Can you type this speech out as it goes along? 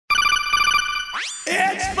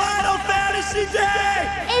It's Final Fantasy Day!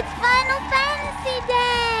 It's Final Fantasy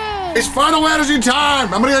Day! It's Final Fantasy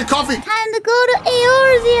time! I'm gonna get coffee! Time to go to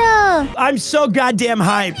Eorzea! I'm so goddamn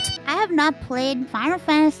hyped. I have not played Final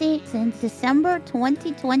Fantasy since December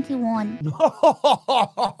 2021.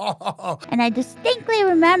 And I distinctly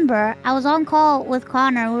remember I was on call with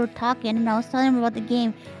Connor, we were talking, and I was telling him about the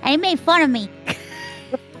game, and he made fun of me.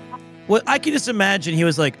 Well, I can just imagine he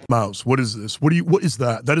was like, Mouse, what is this? What is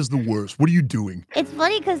that? That is the worst. What are you doing? It's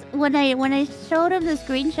funny because when I showed him the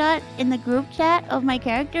screenshot in the group chat of my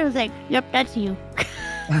character, I was like, yep, that's you.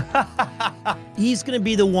 he's gonna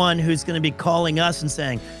be the one who's gonna be calling us and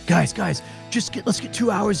saying, guys, let's get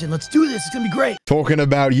 2 hours in. Let's do this. It's gonna be great. Talking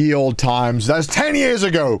about ye old times. That's 10 years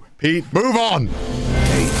ago. Pete, move on.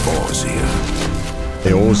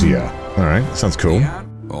 Eorzea. All right, sounds cool.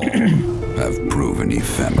 All have proven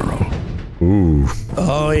ephemeral. Ooh.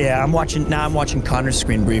 Oh yeah, I'm watching Connor's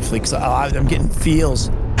screen briefly because I'm getting feels.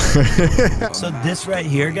 So this right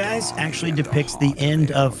here, guys, actually depicts the end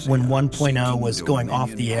of when 1.0 was going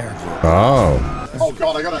off the air. Oh. Oh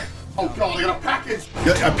god, I got a package.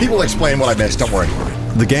 People explain what I missed, don't worry.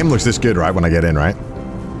 The game looks this good, right, when I get in, right?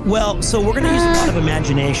 Well, so we're gonna use a lot of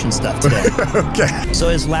imagination stuff today. Okay. So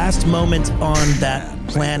his last moment on that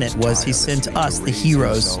planet was he sent us, the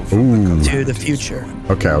heroes, Ooh. to the future.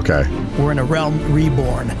 Okay. We're in a realm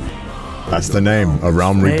reborn. That's the name, a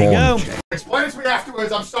realm reborn. There you go. Explain it to me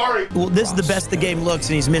afterwards, I'm sorry. Well, this is the best the game looks,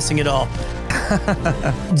 and he's missing it all.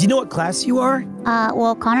 Do you know what class you are?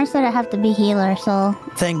 Well, Connor said I have to be healer, so...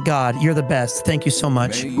 Thank God. You're the best. Thank you so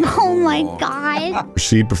much. Oh my god.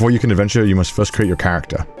 Proceed. Before you can adventure, you must first create your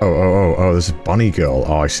character. Oh, there's a bunny girl.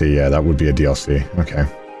 Oh, I see. Yeah, that would be a DLC. Okay.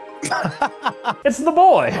 It's the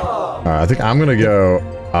boy. I think I'm gonna go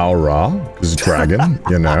Aura, because dragon,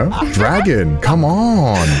 you know? Dragon, come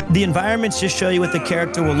on. The environments just show you what the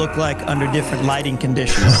character will look like under different lighting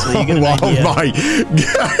conditions. So you get an idea.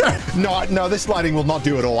 My no, this lighting will not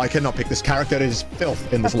do it all. I cannot pick this character. It is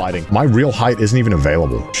filth in this lighting. My real height isn't even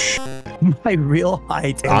available. My real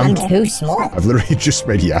height. I'm too small. I've literally just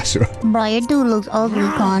made Yasuo. Bro, your dude looks ugly,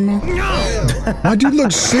 Connor. My dude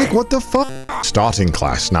looks sick. What the fuck? Starting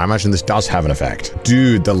class. Now, I imagine this does have an effect.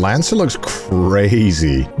 Dude, the Lancer looks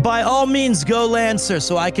crazy. By all means, go Lancer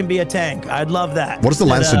so I can be a tank. I'd love that. What does the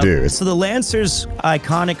Lancer do? So the Lancer's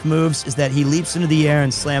iconic moves is that he leaps into the air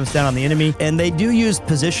and slams down on the enemy. And they do use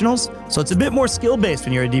positionals, so it's a bit more skill-based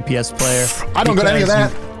when you're a DPS player. I don't got any of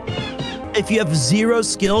that. If you have zero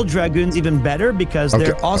skill, Dragoon's even better because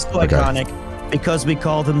they're also iconic because we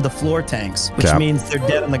call them the floor tanks, which means they're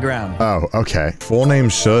dead on the ground. Oh, okay. Forename,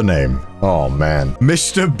 surname. Oh, man.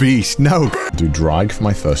 Mr. Beast. No. Do Drag for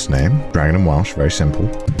my first name. Dragon and Welsh. Very simple.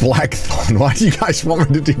 Blackthorn. Why do you guys want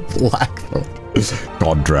me to do Blackthorn?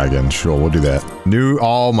 God Dragon. Sure, we'll do that. New.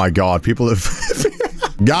 Oh, my God. People have...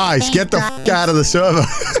 Guys, get the f out of the server.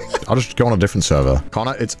 I'll just go on a different server.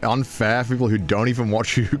 Connor, it's unfair for people who don't even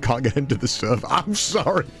watch you who can't get into the server. I'm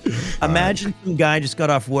sorry. Imagine some guy just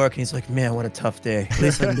got off work and he's like, man, what a tough day. At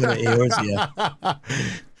least I can go to Eorzea.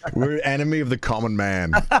 We're enemy of the common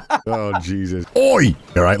man. Oh, Jesus. Oi!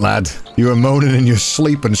 All right, lad. You were moaning in your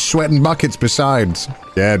sleep and sweating buckets besides.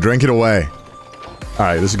 Yeah, drink it away. All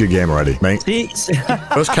right, this is a good game already, mate.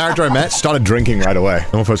 First character I met started drinking right away.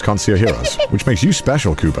 No first can't see our heroes, which makes you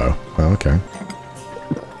special, Kubo. Oh, okay.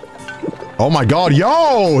 Oh my God,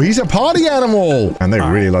 yo, he's a party animal. And they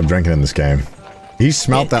really love drinking in this game. He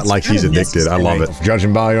smelt that like he's addicted. I love it.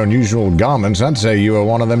 Judging by your unusual garments, I'd say you are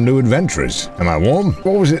one of them new adventurers. Am I warm?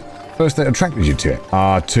 What was it first that attracted you to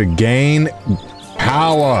it? To gain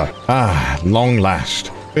power. Long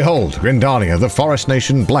last. Behold, Grindania, the forest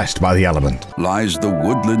nation blessed by the element. Lies the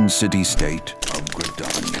woodland city-state of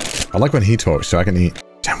Grindania. I like when he talks so I can eat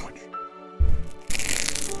sandwich.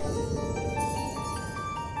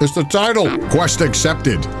 It's the title. Quest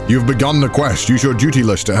accepted. You've begun the quest. Use your duty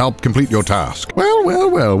list to help complete your task.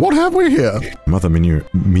 Well, what have we here? Mother Minu...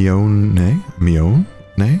 Mione?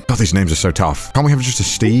 God, these names are so tough. Can't we have just a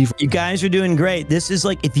Steve? You guys are doing great. This is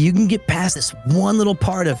like, if you can get past this one little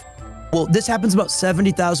part of... Well, this happens about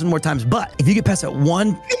 70,000 more times, but if you get past that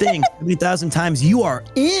one thing 70,000 times, you are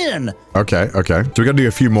in. Okay. So we gotta do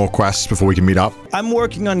a few more quests before we can meet up. I'm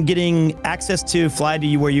working on getting access to fly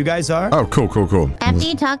to where you guys are. Oh, cool. After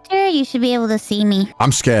you talk to her, you should be able to see me.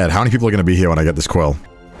 I'm scared. How many people are gonna be here when I get this quill?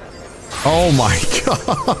 Oh my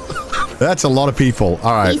God. That's a lot of people.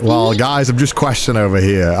 All right, well, guys, I'm just questioning over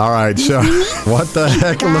here. All right, so what the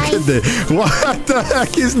heck? Look at this. What the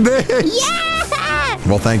heck is this? Yeah!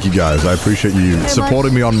 Well, thank you guys. I appreciate you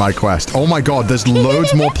supporting me on my quest. Oh my God, there's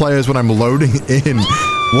loads more players when I'm loading in.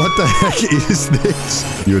 What the heck is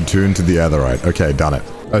this? You're tuned to the Etherite. Okay, done it.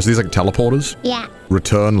 Oh, so these like teleporters? Yeah.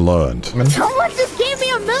 Return learned. Someone just gave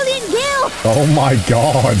me 1 million gil. Oh my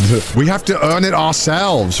god. We have to earn it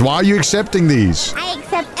ourselves. Why are you accepting these? I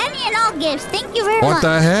accept any and all gifts. Thank you very What much.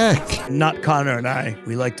 the heck? Not Connor and I.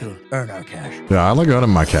 We like to earn our cash. Yeah, I like earning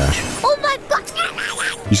my cash. Oh my god.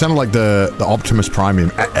 You sounded like the Optimus Prime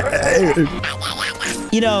meme.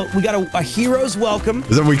 You know, we got a hero's welcome.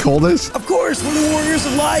 Is that what we call this? Of course, we're the Warriors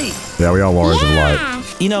of Light. Yeah, we are Warriors of Light. Yeah.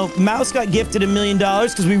 You know, Mouse got gifted $1 million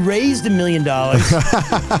because we raised $1 million.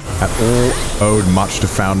 That all owed much to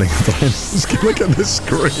founding Atlantis. Look at the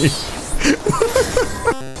screen.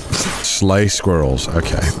 Slay squirrels.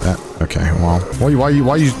 Okay. Okay. Well, why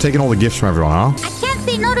are you taking all the gifts from everyone, huh? I can't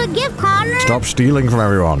say no to a gift, Connor. Stop stealing from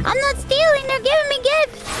everyone. I'm not stealing. They're giving me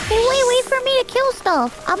gifts. Wait for me to kill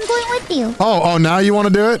stuff. I'm going with you. Oh, now you want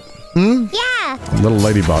to do it? Hmm? Yeah. Little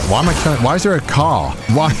ladybug. Why am I killing? Why is there a car?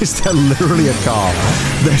 Why is there literally a car?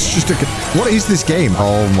 There's just a. What is this game?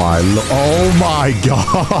 Oh my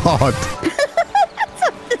god.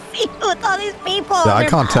 With all these people. Yeah, I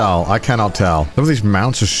can't tell. I cannot tell. Some of these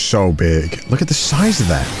mounts are so big. Look at the size of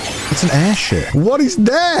that. It's an airship. What is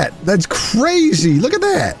that? That's crazy. Look at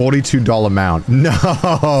that. $42 mount. No.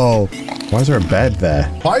 Why is there a bed there?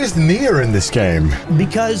 Why is Nia in this game?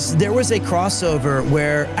 Because there was a crossover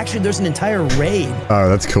where actually there's an entire raid. Oh,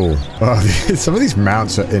 that's cool. Oh, some of these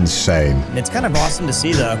mounts are insane. It's kind of awesome to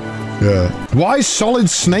see, though. Yeah. Why is Solid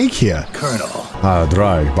Snake here? Colonel. Ah,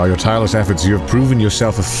 Drag, by your tireless efforts, you have proven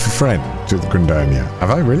yourself a friend to the Grandonia. Have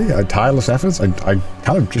I really? Tireless efforts? I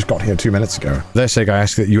kind of just got here 2 minutes ago. For their sake, I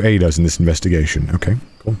ask that you aid us in this investigation. Okay,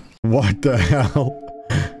 cool. What the hell?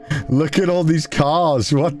 Look at all these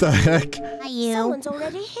cars. What the heck? Are you? Someone's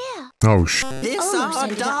already here. Oh, This Almost our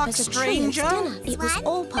ended up dark as a stranger? dinner. It was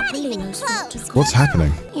all Papaluno's fault. What's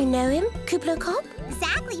happening? You know him, Kubla Cop?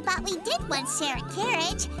 Exactly, but we did once share a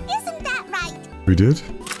carriage. Isn't that right? We did?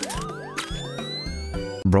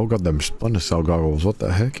 Bro got them Splinter Cell goggles. What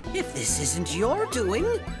the heck? If this isn't your doing,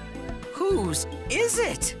 whose is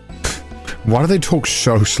it? Why do they talk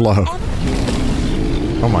so slow?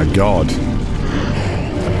 Oh my god.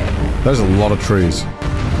 There's a lot of trees.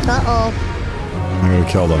 Uh-oh. I'm gonna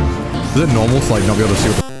kill them. Is it normal to like not be able to see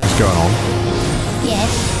what the f is going on?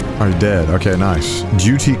 Yes. Oh, you're dead. Okay, nice.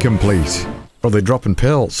 Duty complete. Oh, they're dropping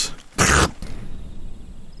pills.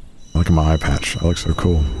 Look at my eye patch. That looks so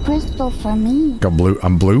cool. Crystal for me. Got blue.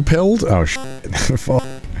 I'm blue pilled? Oh, shit. Fuck.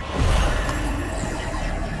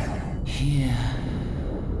 Here.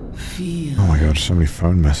 Feel. Oh my god, so many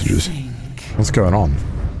phone messages. What's going on?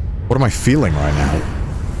 What am I feeling right now?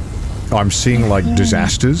 Oh, I'm seeing like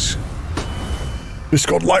disasters.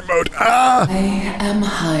 Discord light mode. Ah! I am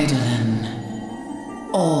Heidelin,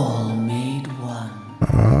 all made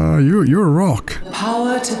one. You're a rock.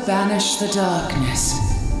 Power to banish the darkness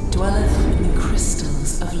dwelleth in the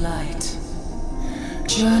crystals of light.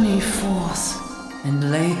 Journey forth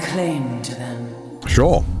and lay claim to them.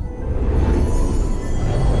 Sure.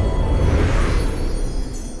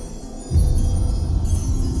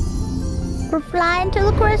 We're flying to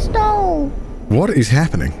the crystal. What is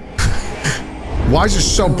happening? Why is it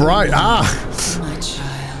so bright? Ah! My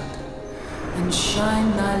child, and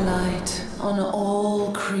shine thy light on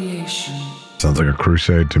all creation. Sounds like a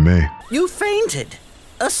crusade to me. You fainted.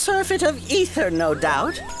 A surfeit of ether, no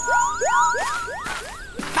doubt.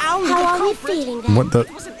 Found How the are we culprit. feeling then? What the?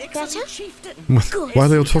 Was an excellent chieftain. Why are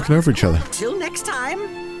they all talking over each other? Till next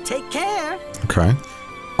time, take care. Okay.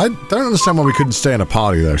 I don't understand why we couldn't stay in a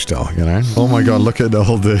party though still, you know? Oh my god, look at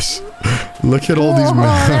all this. Look at all these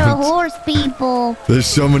There are mounts. horse people. There's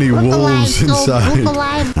so many wolves inside.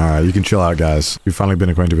 Alive. Alright, you can chill out, guys. We've finally been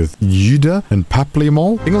acquainted with Yuda and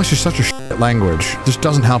Paplimol. English is such a shit language. It just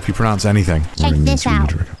doesn't help you pronounce anything. Check this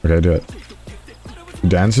out. Okay, do it. You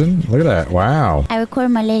dancing? Look at that. Wow. I recorded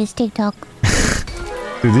my latest TikTok.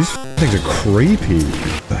 Dude, these things are creepy.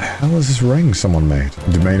 The hell is this ring someone made?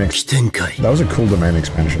 Domain That was a cool domain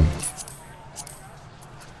expansion.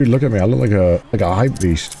 Dude, look at me. I look like a hype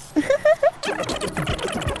beast.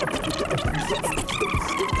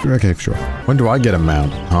 Okay, sure. When do I get a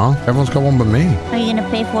mount? Huh? Everyone's got one but me. Are you gonna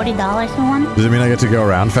pay $40 for one? Does it mean I get to go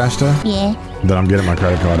around faster? Yeah. Then I'm getting my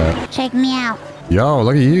credit card out. Check me out. Yo,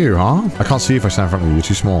 look at you, huh? I can't see if I stand in front of you. You're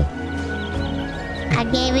too small. I I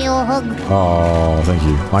gave you a hug. Oh, thank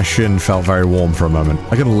you. My shin felt very warm for a moment.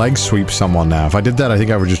 I can leg sweep someone now. If I did that, I think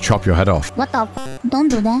I would just chop your head off. What the f? Don't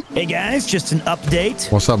do that. Hey guys, just an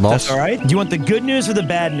update. What's up, boss? That's all right. Do you want the good news or the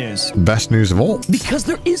bad news? Best news of all. Because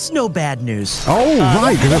there is no bad news. Oh,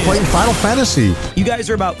 right, because we're playing Final Fantasy. You guys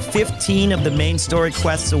are about 15 of the main story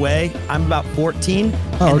quests away. I'm about 14.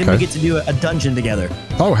 Oh, and then okay. we get to do a dungeon together.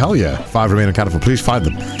 Oh, hell yeah. 5 remain accounted for. Please find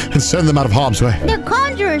them and send them out of harm's way. They're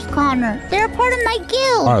conjurers, Connor. They're a part of my guild.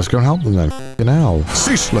 All right, let's go and help them then. You know.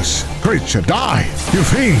 Ceaseless creature, die, you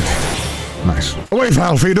fiend. Nice. Away,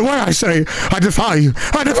 foul fiend, away, I say. I defy you.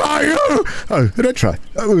 I defy you. Oh, don't try.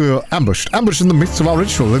 Oh, we were ambushed. Ambushed in the midst of our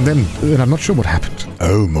ritual, and then I'm not sure what happened.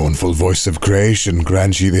 Oh, mournful voice of creation,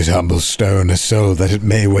 grant ye this humble stone a soul that it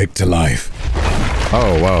may wake to life.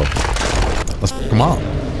 Oh, whoa. Let's come on.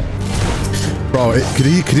 Bro, could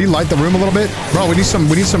he light the room a little bit? Bro, we need some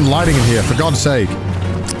lighting in here, for God's sake.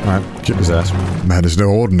 Alright, kick his ass. Man is no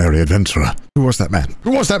ordinary adventurer. Who was that man?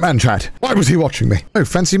 Who was that man, chat? Why was he watching me? Oh,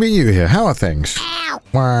 fancy meeting you here. How are things? Ow.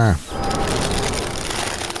 Wow.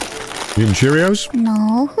 You eating Cheerios?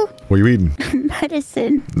 No. What are you eating?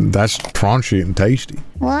 Medicine. That's crunchy and tasty.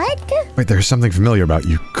 What? Wait, there's something familiar about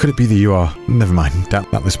you. Could it be that you are... Never mind.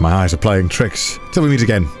 Doubtless my eyes are playing tricks. Till we meet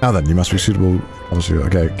again. Now then, you must be suitable...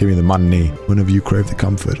 Okay, give me the money. Whenever you crave the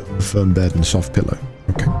comfort of a firm bed and soft pillow.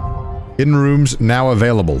 Okay. Hidden rooms now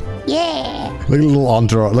available. Yeah. Look at a little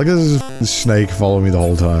entourage. Look at this snake following me the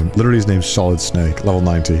whole time. Literally his name's Solid Snake. Level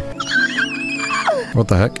 90. What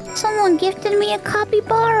the heck? Someone gifted me a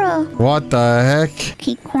capybara. What the heck?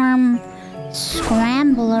 Keyworm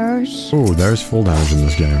scramblers. Ooh, there's full damage in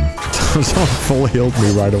this game. Someone full healed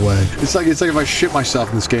me right away. It's like if I shit myself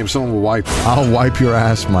in this game, someone will wipe. I'll wipe your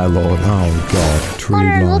ass, my lord. Oh god. Truly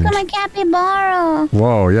Connor, blind. look at my capybara.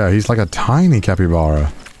 Whoa, yeah, he's like a tiny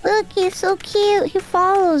capybara. Look, he's so cute. He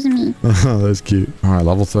follows me. That's cute. All right,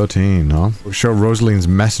 level 13, huh? Show Rosaline's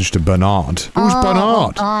message to Bernard. Who's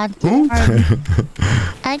Bernard? Oh, God. Who? I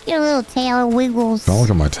like your little tail wiggles. Don't look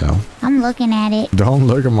at my tail. I'm looking at it. Don't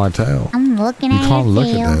look at my tail. I'm looking at You can't your look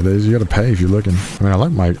tail. at that. You gotta pay if you're looking. I mean, I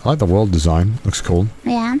like the world design. Looks cool.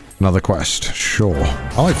 Yeah. Another quest. Sure.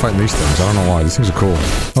 I like fighting these things. I don't know why. These things are cool.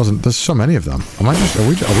 There's so many of them. Are we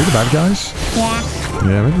the bad guys? Yeah.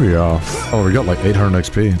 Yeah, maybe we are. Oh, we got like 800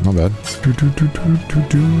 XP. Not bad.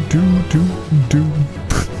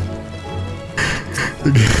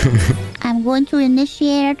 I'm going to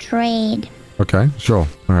initiate a trade. Okay, sure.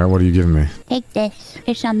 All right, what are you giving me? Take this.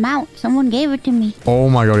 It's a mount. Someone gave it to me. Oh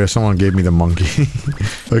my god, yeah, someone gave me the monkey.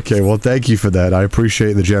 Okay, well, thank you for that. I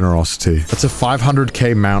appreciate the generosity. That's a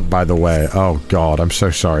 500k mount, by the way. Oh god, I'm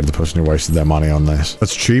so sorry to the person who wasted their money on this.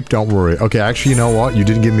 That's cheap, don't worry. Okay, actually, you know what? You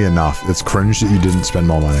didn't give me enough. It's cringe that you didn't spend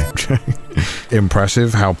more money.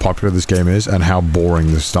 Impressive how popular this game is and how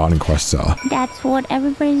boring the starting quests are. That's what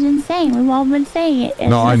everybody's been saying. We've all been saying it.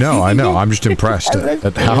 No, I know. I'm just impressed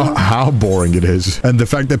at how boring it is. And the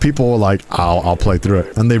fact that people were like, I'll play through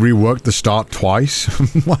it. And they reworked the start twice.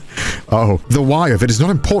 Oh, the why of it is not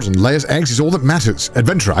important. Leia's eggs is all that matters.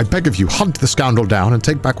 Adventurer, I beg of you, hunt the scoundrel down and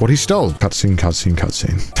take back what he stole. Cutscene, cutscene,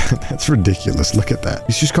 cutscene. That's ridiculous. Look at that.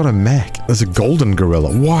 He's just got a mech. There's a golden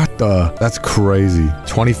gorilla. What the? That's crazy.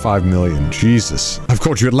 25 million. Jesus. I've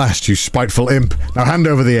caught you at last, you spiteful imp. Now hand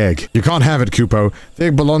over the egg. You can't have it, Kupo. The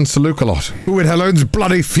egg belongs to Lukalot. Who in Helen's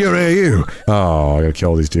bloody fury are you? Oh, I gotta kill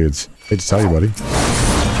all these dudes. Hate to tell you, buddy.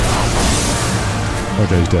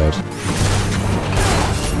 Okay, he's dead.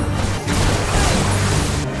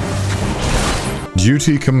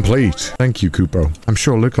 Duty complete. Thank you, Kupo. I'm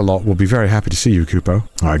sure Lukalot will be very happy to see you, Kupo.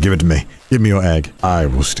 All right, give it to me. Give me your egg. I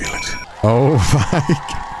will steal it. Oh my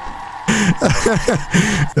god.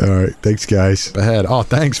 Alright, thanks guys. Ahead. Oh,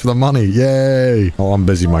 thanks for the money. Yay. Oh, I'm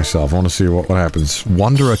busy myself. I want to see what happens.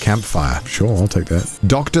 Wander a campfire. Sure, I'll take that.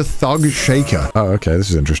 Dr. Thug Shaker. Oh, okay, this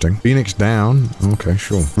is interesting. Phoenix down. Okay,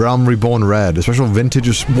 sure. Realm Reborn Red. A special vintage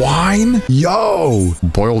of wine? Yo!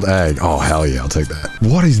 Boiled egg. Oh, hell yeah, I'll take that.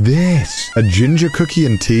 What is this? A ginger cookie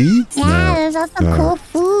and tea? Yeah, there's also cool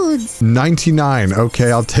foods. 99.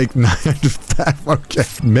 Okay, I'll take 9 of that. Okay.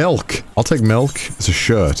 Milk. I'll take milk. It's a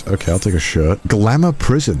shirt. Okay, I'll take a shirt. Glamour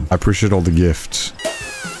Prison. I appreciate all the gifts.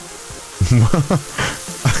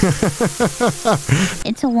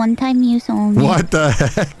 It's a one-time use only. What the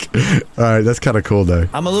heck? Alright, that's kind of cool though.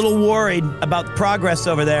 I'm a little worried about the progress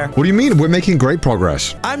over there. What do you mean? We're making great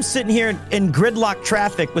progress. I'm sitting here in gridlock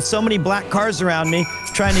traffic with so many black cars around me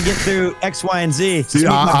trying to get through X, Y, and Z.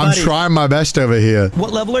 I'm trying my best over here.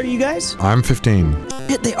 What level are you guys? I'm 15.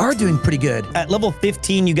 They are doing pretty good. At level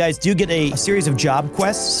 15, you guys do get a series of job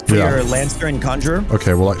quests for your Lancer and Conjurer.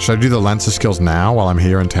 Okay, well, should I do the Lancer skills now while I'm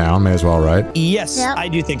here in town? May as well, right? Yes, Yep. I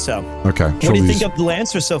do think think so. Okay. What do you think of the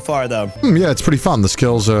Lancer so far, though? Yeah, it's pretty fun. The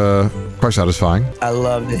skills are quite satisfying. I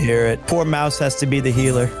love to hear it. Poor Mouse has to be the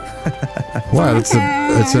healer. Wow,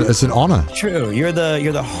 it's an honor. True. You're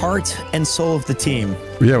the heart and soul of the team.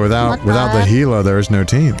 Yeah, without the healer, there is no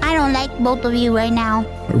team. I don't like both of you right now.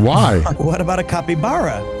 Why? What about a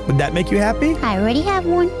capybara? Would that make you happy? I already have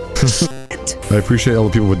one. I appreciate all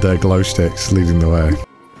the people with their glow sticks leading the way.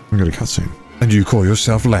 I'm gonna cutscene. And you call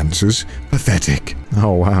yourself Lancers? Pathetic.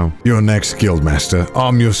 Oh, wow. You're next, Guildmaster.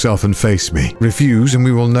 Arm yourself and face me. Refuse, and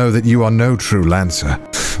we will know that you are no true Lancer.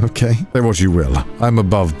 Okay? Say what you will. I'm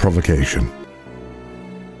above provocation.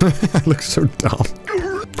 I look so dumb.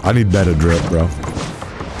 I need better drip, bro.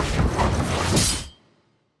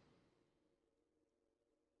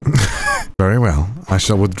 Very well. I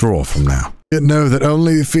shall withdraw from now. Yet know that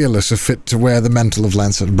only the fearless are fit to wear the mantle of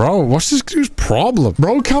Lancer. Bro, what's this dude's problem?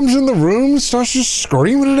 Bro comes in the room, starts just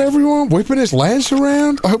screaming at everyone, whipping his lance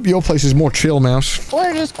around. I hope your place is more chill, Mouse.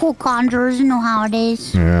 We're just cool conjurers, you know how it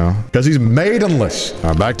is. Yeah, because he's maidenless. All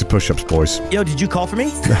right, back to push-ups, boys. Yo, did you call for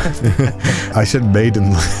me? I said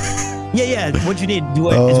maidenless. Yeah. What'd you need? Is we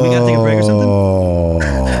gotta take a break or something?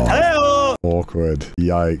 Hello. Awkward.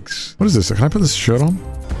 Yikes. What is this? Can I put this shirt on?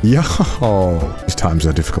 Yo. These times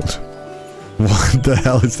are difficult. What the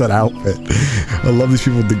hell is that outfit? I love these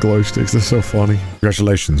people with the glow sticks. They're so funny.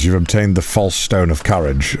 Congratulations, you've obtained the false stone of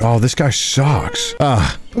courage. Oh, this guy sucks.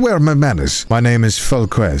 Where are my manners? My name is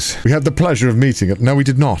Folquez. We had the pleasure of meeting. No, we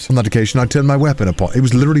did not. On that occasion, I turned my weapon upon. It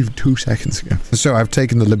was literally 2 seconds ago. So I've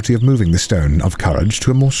taken the liberty of moving the stone of courage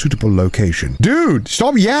to a more suitable location. Dude,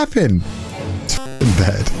 stop yapping. It's in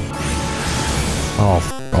bed. Oh,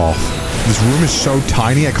 off. This room is so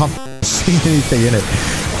tiny, I can't see anything in it.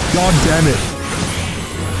 God damn it.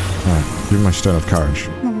 Alright, give me my stone of courage.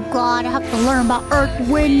 Oh God, I have to learn about earth,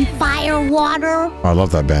 wind, fire, water. Oh, I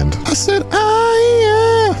love that band. I said,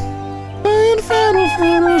 Final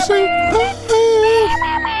Fantasy.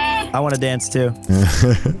 I want to dance too.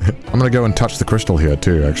 I'm gonna go and touch the crystal here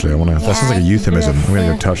too, actually. That sounds like a euphemism. I'm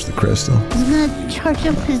gonna go touch the crystal. He's gonna charge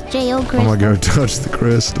up his J.O. crystal. I'm gonna go touch the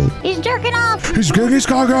crystal. He's jerking off. He's getting his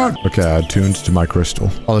cock out. Okay, I tuned to my crystal.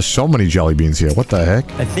 Oh, there's so many jelly beans here. What the heck?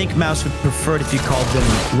 I think Mouse would prefer it if you called them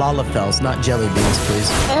Lalafels, not jelly beans, please.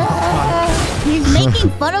 He's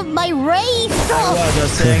making fun of my race. I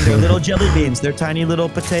was saying they're little jelly beans. They're tiny little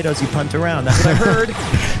potatoes you punt around. That's what I heard.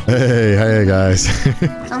 Hey guys.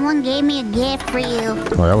 Someone gave me a gift for you.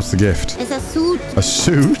 Oh, yeah, what's the gift? It's a suit. A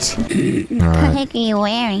suit? What the heck are you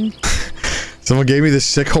wearing? Someone gave me this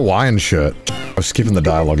sick Hawaiian shirt. I was skipping the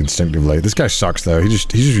dialogue instinctively. This guy sucks though. He's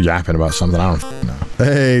just yapping about something. I don't know.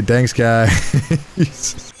 Hey, thanks, guy.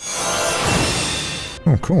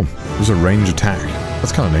 Oh, cool. There's a range attack.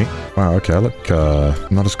 That's kind of neat. Wow, okay, look,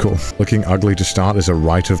 not as cool. Looking ugly to start is a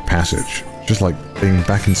rite of passage. Just like being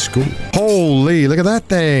back in school. Holy, look at that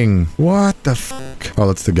thing. What the fuck? Oh,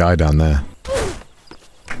 that's the guy down there.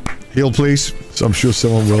 Heal, please. So I'm sure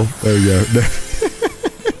someone will. There we go.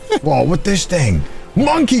 Whoa, what this thing?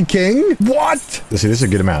 Monkey King? What? See, this is a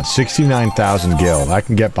good amount. 69,000 gil. I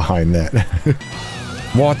can get behind that.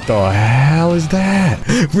 What the hell is that?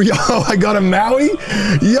 Yo, I got a Maui?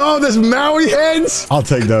 Yo, there's Maui heads? I'll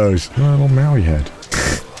take those. Oh, a little Maui head.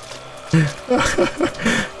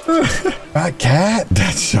 That cat?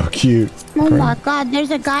 That's so cute. Oh my God,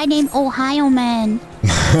 there's a guy named Ohio Man.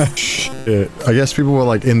 Shit. I guess people were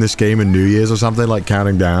like in this game in New Year's or something, like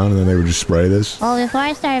counting down, and then they would just spray this. Well, before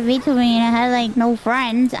I started VTubing and I had like no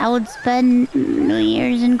friends, I would spend New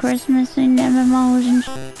Year's and Christmas and MMOs and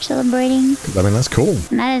celebrating. I mean, that's cool.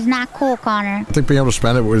 And that is not cool, Connor. I think being able to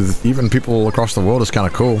spend it with even people across the world is kind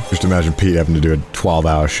of cool. Just imagine Pete having to do a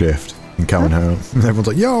 12-hour shift and coming home. And everyone's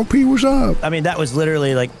like, yo, Pete, what's up? I mean, that was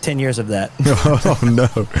literally like 10 years of that. Oh, no.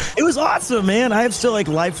 It was awesome, man. I have still like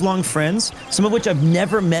lifelong friends, some of which I've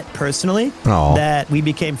never met personally, that we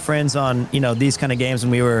became friends on, you know, these kind of games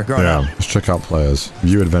when we were growing up. Let's check out players.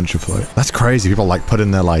 View adventure play. That's crazy. People like put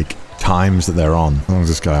in their like times that they're on. How long is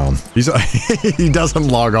this guy on? He doesn't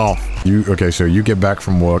log off. Okay, so you get back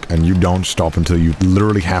from work and you don't stop until you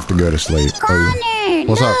literally have to go to sleep. Connor,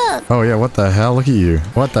 what's look. up? Oh yeah, what the hell? Look at you.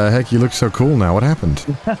 What the heck? You look so cool now. What happened?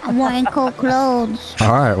 I'm wearing cool clothes.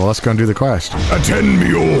 All right, well, let's go and do the quest. Attend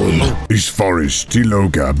me all. This forest,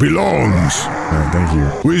 Tiloka, belongs. All right, thank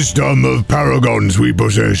you. Wisdom of paragons we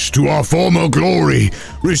possess to our former glory.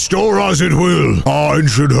 Restore us at will. Our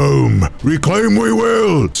ancient home. Reclaim we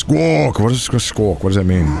will. Squawk. What is squawk? What does that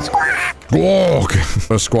mean? Squawk.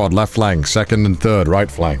 First squad, left flank. Second and third, right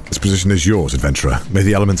flank. This position is yours, adventurer. May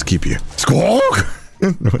the elements keep you. Squawk.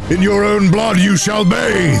 In your own blood you shall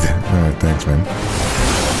bathe. All right, thanks, man.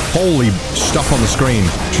 Holy stuff on the screen.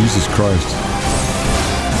 Jesus Christ.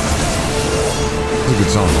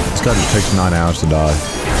 good song. This guy just takes 9 hours to die.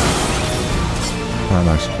 Oh,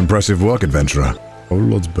 nice. Impressive work, adventurer. Oh,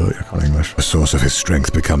 Lord's Burg, I can't English. The source of his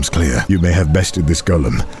strength becomes clear. You may have bested this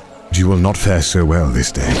golem, but you will not fare so well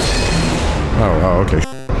this day. Oh, okay.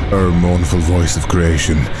 Oh, mournful voice of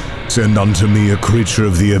creation, send unto me a creature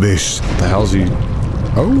of the abyss. What the hell's he?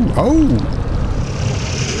 Oh.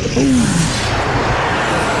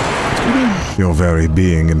 Your very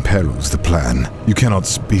being imperils the plan. You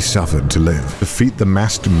cannot be suffered to live. Defeat the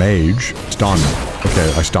masked mage. Stun.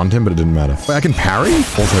 Okay, I stunned him, but it didn't matter. Wait, I can parry?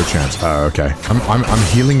 Auto chance. Oh, okay. I'm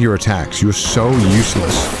healing your attacks. You're so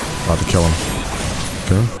useless. About to kill him.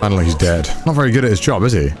 Okay. Finally, he's dead. Not very good at his job,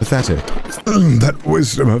 is he? Pathetic. That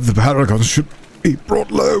wisdom of the paragons should be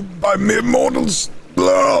brought low by mere mortals.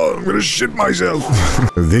 Oh, I'm gonna shit myself.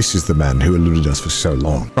 This is the man who eluded us for so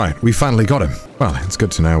long. Right, we finally got him. Well, it's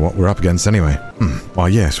good to know what we're up against anyway. Why,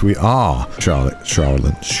 yes, we are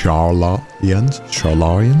Charlarians.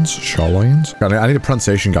 I need a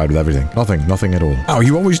pronunciation guide with everything. Nothing at all. Oh,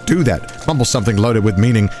 you always do that. Mumble something loaded with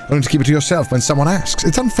meaning, only to keep it to yourself when someone asks.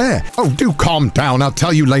 It's unfair. Oh, do calm down. I'll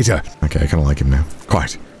tell you later. Okay, I kind of like him now.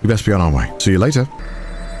 Quiet. We best be on our way. See you later.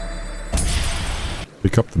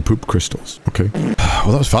 Pick up the poop crystals. Okay.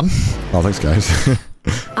 Well, that was fun. Oh, thanks, guys.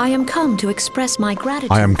 I am come to express my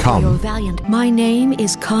gratitude I am come. for your valiant. My name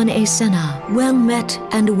is Kane-sama. Well met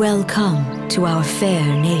and welcome to our fair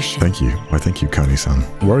nation. Thank you. Why, thank you, Kani-san.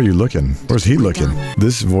 Where are you looking? Where's he looking?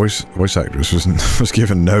 This voice actress was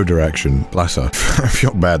given no direction. Bless her. I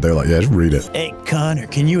feel bad though. Like, yeah, just read it. Hey, Connor,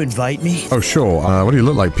 can you invite me? Oh, sure. What do you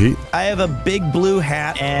look like, Pete? I have a big blue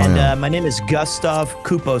hat, and my name is Gustav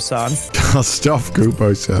Kupo-san. Gustav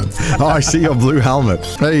Kupo-san. Oh, I see your blue helmet.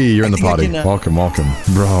 Hey, you're in the party. Welcome.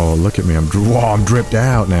 Bro, look at me. I'm dripped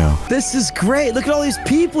out now. This is great. Look at all these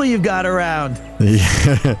people you've got around. Yeah.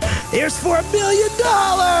 Here's for $1 million.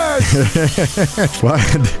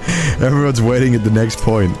 What? Everyone's waiting at the next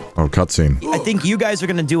point. Oh, cutscene. I think you guys are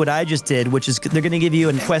going to do what I just did, which is they're going to give you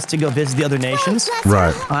a quest to go visit the other nations.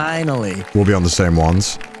 Right. Finally. We'll be on the same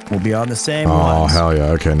ones. We'll be on the same Oh, ones. hell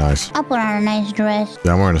yeah. Okay, nice. I'll put on a nice dress.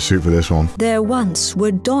 Yeah, I'm wearing a suit for this one. There once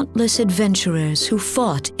were dauntless adventurers who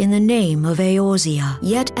fought in the name of Eorzea.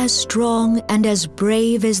 Yet as strong and as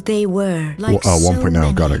brave as they were, like so 1.0.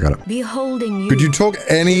 many, Got it. beholding you. Could you talk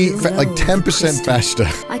like 10% faster?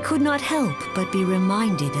 I could not help but be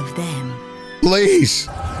reminded of them. Please.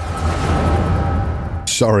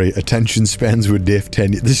 Sorry, attention spans were diff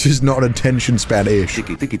 10. This is not attention span-ish.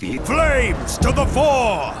 Flames to the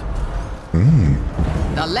fore!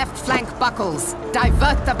 The left flank buckles.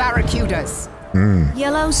 Divert the barracudas.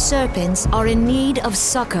 Yellow serpents are in need of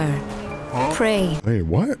succor. Pray. Wait,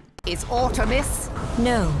 what? Is Artemis?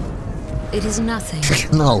 No, it is nothing.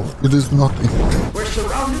 No, it is nothing. We're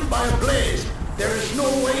surrounded by a blaze. There is no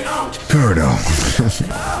way out. Birdo.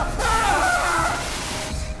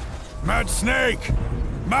 Mad Snake!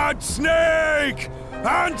 Mad Snake!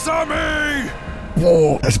 Answer me!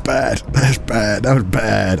 Whoa, that's bad. That was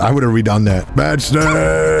bad. I would have redone that. Mad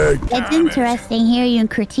Snake! It's interesting hearing you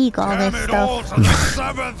critique all this stuff.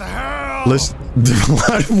 Listen,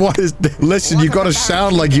 what is this? Listen, you gotta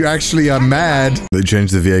sound like you actually are mad. They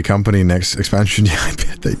changed the VA company next expansion. Yeah, I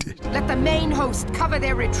bet they did. Let the main host cover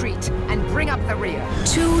their retreat and bring up the rear.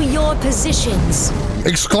 To your positions.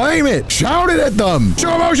 Exclaim it! Shout it at them!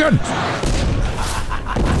 Show emotion!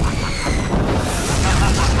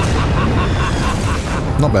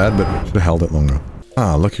 Not bad, but should have held it longer.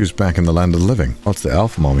 Ah, look who's back in the land of the living. Oh, it's the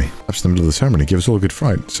elf mommy. That's in the middle of the ceremony. Give us all a good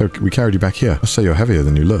fright. So we carried you back here. I'll say you're heavier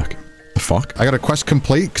than you look. The fuck? I got a quest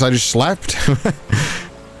complete because I just slept?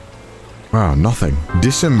 Wow, nothing.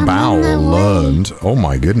 Disembowel learned. Oh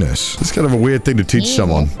my goodness. It's kind of a weird thing to teach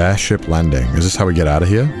someone. Airship landing. Is this how we get out of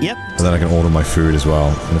here? Yep. And then I can order my food as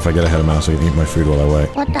well. And if I get ahead of mouse, I can eat my food while I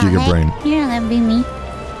wait. What the Giga heck? brain. You're not gonna be me.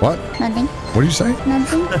 What? Nothing. What did you say?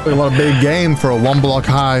 Nothing. A lot of big game for a 1 block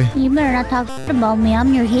high. You better not talk about me.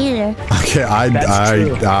 I'm your healer. Okay,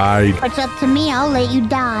 If it's up to me, I'll let you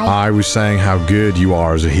die. I was saying how good you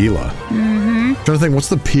are as a healer. I'm trying to think, what's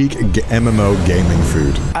the peak MMO gaming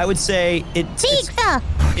food? I would say Pizza!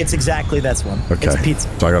 it's exactly this one. Okay. It's pizza.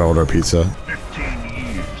 So I gotta order a pizza.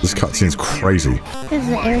 This cutscene's crazy. This is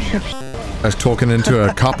the airship. I was talking into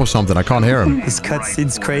a cup or something. I can't hear him. This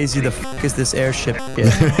cutscene's crazy. The f is this airship?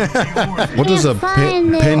 What does a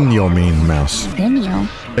peño mean, mouse? Peño?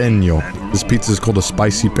 Peño. This pizza is called a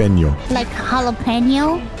spicy peño. Like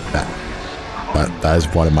jalapeno? That is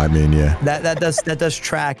what it might mean, yeah. That does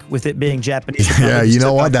track with it being Japanese. Yeah, you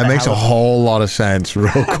know what? That makes a whole lot of sense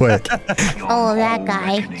real quick. Oh, that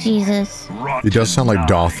guy. Jesus. He does sound like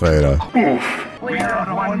Darth Vader. We are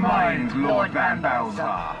of one mind, Lord Van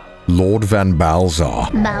Balthar. Lord Van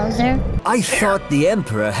Balzar. Bowser. I thought the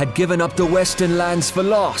Emperor had given up the Western lands for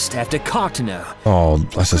lost after Cartener. Oh,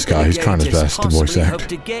 that's this guy. He's trying his best to voice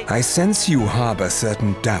act. I sense you harbor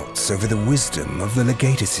certain doubts over the wisdom of the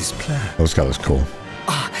Legatus's plan. Oh, this guy looks cool.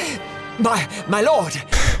 My lord!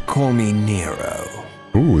 Call me Nero.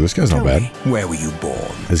 Ooh, this guy's not bad. Where were you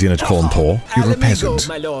born? Is he gonna call him Paul? You're a peasant,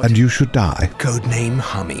 and you should die. Codename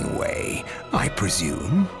Hummingway, I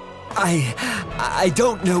presume. I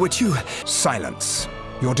don't know what you... Silence.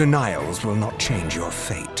 Your denials will not change your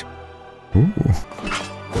fate. Ooh.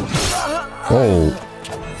 Oh.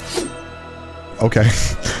 Okay.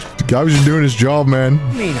 The guy was just doing his job, man.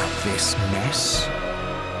 Clean up this mess,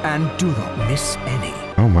 and do not miss any.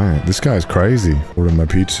 Oh man, this guy's crazy. Ordering my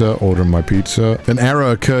pizza. An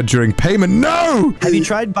error occurred during payment. No! Have you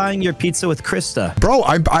tried buying your pizza with Krista? Bro,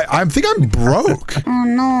 I think I'm broke. Oh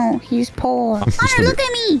no, he's poor. Connor, look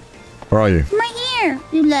at me. Where are you? I'm right here.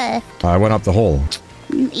 You left. I went up the hall.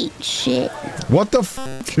 You eat shit. What the f?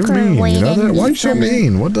 You're mean, you know that? Why are you so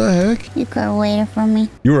mean? What the heck? You could have waited for me.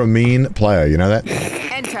 You're a mean player, you know that?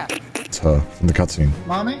 Enter. It's her from the cutscene.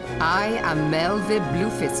 Mommy? I am Melvi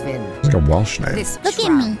Bluefisvin. It's like a Welsh name. Look at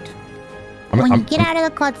me. When you get out of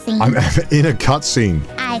the cutscene. I'm in a cutscene.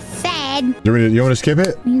 I said. You want me to skip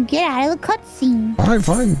it? When you get out of the cutscene. Alright,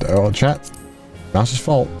 fine. Chat. Mouse's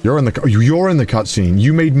fault. You're in the cutscene.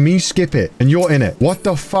 You made me skip it, and you're in it. What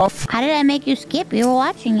the fuck? How did I make you skip? You were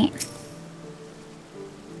watching it.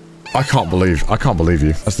 I can't believe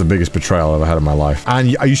you. That's the biggest betrayal I've ever had in my life. And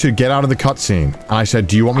you said get out of the cutscene. And I said,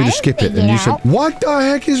 do you want me to skip it? And you said, what the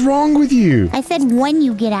heck is wrong with you? I said when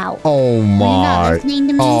you get out. Oh my. You're not listening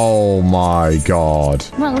to me? Oh my god.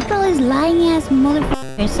 Bro, look at all these lying ass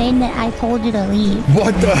motherfuckers saying that I told you to leave.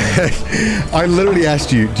 What the heck? I literally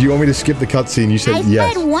asked you, do you want me to skip the cutscene? You said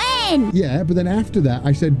yes. I said when? Yeah, but then after that,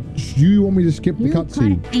 I said, do you want me to skip the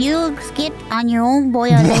cutscene? You skipped on your own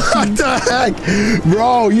boy audition. What the heck?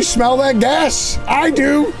 Bro, you smell that gas? I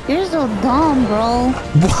do. You're so dumb, bro.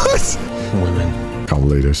 What? Women. Can't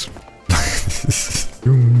believe this.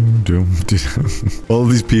 All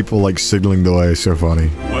these people like signaling the way is so funny.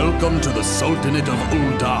 Welcome to the Sultanate of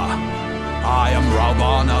Ul'dah. I am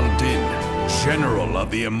Ravan al-Din, General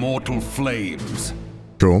of the Immortal Flames.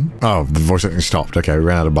 Cool. Oh, the voice acting stopped. Okay, we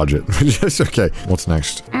ran out of budget. It's okay. What's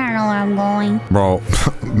next? I don't know where I'm going. Bro,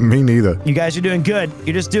 me neither. You guys are doing good.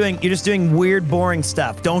 You're just doing weird, boring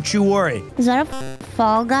stuff. Don't you worry. Is that a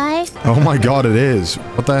Fall Guy? Oh my god, it is.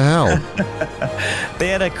 What the hell? They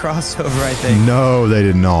had a crossover, I think. No, they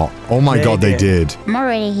did not. Oh my god, they did. I'm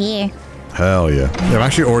already here. Hell yeah. I'm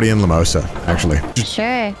actually already in Lamosa, actually.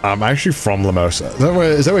 Sure. I'm actually from Lamosa.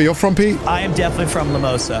 Is that where you're from, Pete? I am definitely from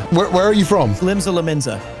Lamosa. Where are you from? Limsa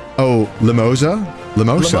Laminza. Oh, Lamosa?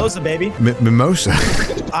 Lamosa. Lamosa, baby. Mimosa.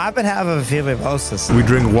 I've been having a few mimosas. We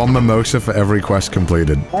drink one mimosa for every quest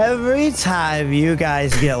completed. Every time you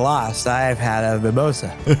guys get lost, I've had a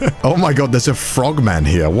mimosa. Oh my god, there's a frogman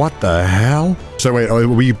here. What the hell? So wait, are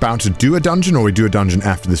we about to do a dungeon or we do a dungeon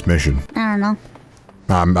after this mission? I don't know.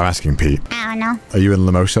 I'm asking Pete. I don't know. Are you in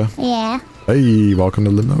Lamosa? Yeah. Hey, welcome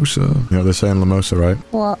to Lamosa. You know what they say in Lamosa, right?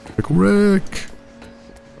 What? Pickle Rick.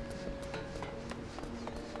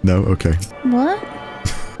 No? Okay. What?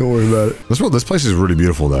 Don't worry about it. This place is really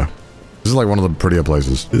beautiful, though. This is like one of the prettier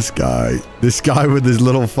places. This guy with this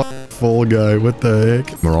little full guy. What the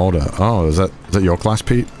heck? Marauder. Oh, is that your class,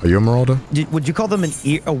 Pete? Are you a Marauder? Would you call them a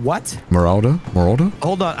what? Marauder?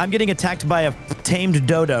 Hold on. I'm getting attacked by a tamed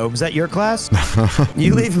dodo. Was that your class?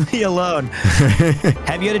 You leave me alone.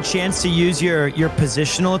 Have you had a chance to use your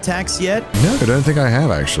positional attacks yet? No, I don't think I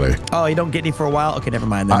have, actually. Oh, you don't get any for a while? Okay, never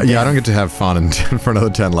mind then. Yeah, I don't get to have fun for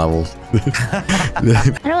another 10 levels. How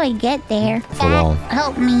do I get there? For a while.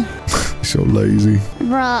 Help me. So lazy.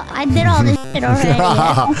 Bro, I did all this shit already. I don't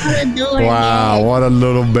know how to do it Wow, again. what a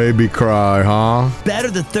little baby cry, huh?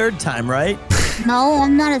 Better the third time, right? No,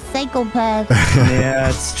 I'm not a psychopath. Yeah,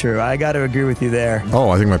 that's true. I got to agree with you there. Oh,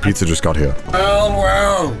 I think my pizza just got here.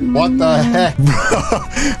 Well. What the heck,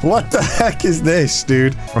 bro? What the heck is this,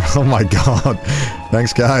 dude? Oh my god.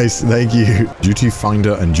 Thanks, guys. Thank you. Duty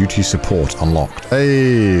Finder and Duty Support unlocked.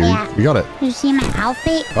 Hey, Yeah. we got it. Did you see my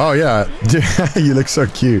outfit? Oh, yeah. You look so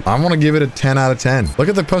cute. I want to give it a 10 out of 10. Look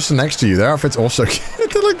at the person next to you. Their outfit's also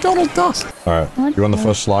cute. They're like Donald Duck. All right. You want the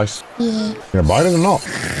first slice? Yeah. You gonna bite it or not?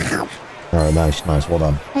 All right, nice. Well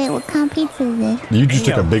done. Wait, what kind of pizza is this? You just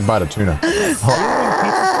took a big bite of tuna.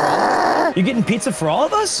 You getting pizza for all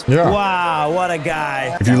of us? Yeah. Wow, what a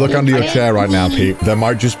guy. If you look under your chair right now, Pete, there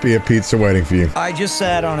might just be a pizza waiting for you. I just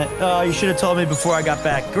sat on it. Oh, you should have told me before I got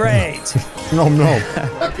back. Great. No.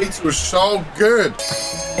 That pizza was so good.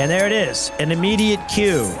 And there it is, an immediate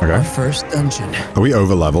queue. Okay. Our first dungeon. Are we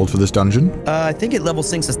over-leveled for this dungeon? I think it level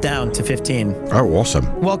syncs us down to 15. Oh,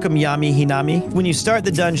 awesome. Welcome, Yami Hinami. When you start the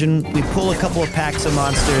dungeon, we pull a couple of packs of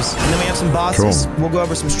monsters, and then we have some bosses. Cool. We'll go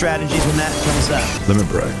over some strategies when that comes up. Limit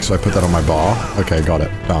break. So I put that on my bar. Okay, got it.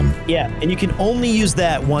 Done. Yeah, and you can only use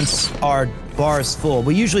that once our bar is full.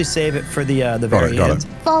 We usually save it for the very end.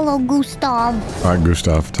 Follow Gustav. All right,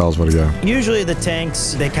 Gustav, tell us where to go. Usually the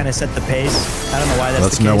tanks, they kind of set the pace. I don't know why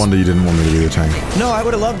that's the no case. wonder you didn't want me to be the tank. No, I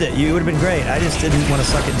would have loved it. You would have been great. I just didn't want to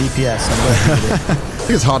suck at DPS. I'm glad you did it. I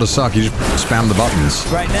think it's hard to suck. You just spam the buttons.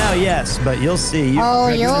 Right now, yes, but you'll see.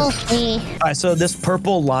 You'll see. All right, so this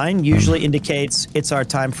purple line usually indicates it's our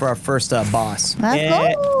time for our first boss. Let's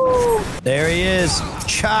go. There he is,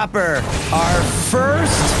 Chopper, our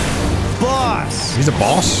first boss. He's a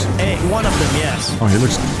boss? Hey, one of them, yes. Oh, he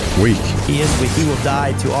looks weak. He is weak. He will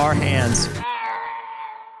die to our hands.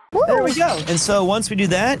 Woo. There we go. And so once we do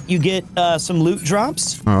that, you get some loot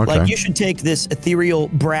drops. Oh, okay. Like you should take this ethereal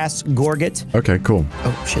brass gorget. Okay, cool.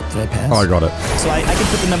 Oh shit, did I pass? Oh, I got it. So I can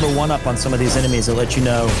put the number 1 up on some of these enemies to let you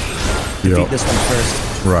know. Defeat this one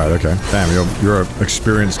first. Right, okay. Damn, you're an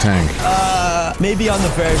experienced tank. Maybe on the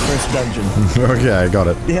very first dungeon. Okay, I got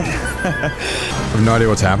it. Yeah. I have no idea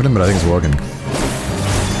what's happening, but I think it's working. I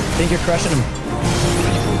think you're crushing him.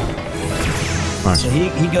 Nice. So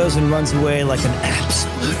he goes and runs away like an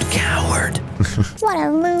absolute coward. What a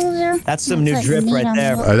loser. That's some new drip right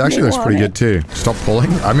there. It actually looks pretty good too. Stop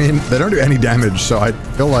pulling. I mean, they don't do any damage, so I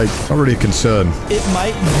feel like it's not really a concern. It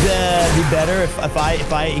might be better if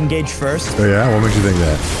I engage first. Oh yeah? What makes you think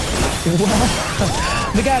that?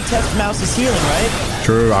 Well, we gotta test Mouse's healing, right?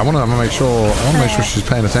 True. I wanna make sure she's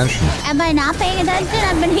paying attention. Am I not paying attention?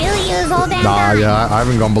 I've been healing you this whole damn time. Yeah, I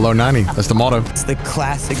haven't gone below 90. That's the motto. It's the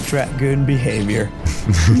classic Dragoon behavior.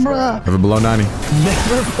 Never below 90.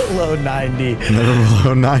 Never below 90. Never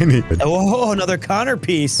below 90. Oh, another Connor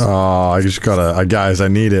piece. Oh, I just gotta, guys, I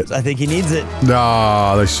need it. I think he needs it.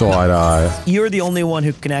 No, they saw I die. You're the only one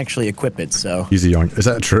who can actually equip it, so. Easy yoink. Is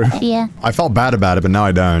that true? Yeah. I felt bad about it, but now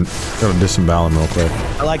I don't. Gotta disembowel him real quick.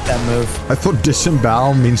 I like that move. I thought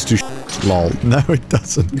disembowel means to lol. No, it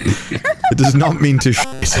doesn't. It does not mean to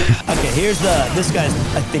Okay, here's this guy's,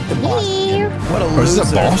 I think, the boss. What a loser. Oh, is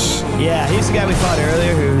this a boss? Yeah, he's the guy we fought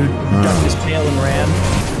earlier who ducked his tail and ran.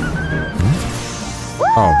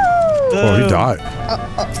 Oh, he died.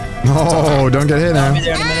 No, don't get hit now. I'll be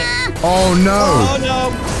there in a minute. Oh, no. Oh,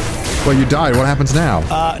 no. Well, you died. What happens now?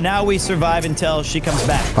 Now we survive until she comes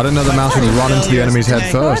back. I didn't know the mouse would run into the enemy's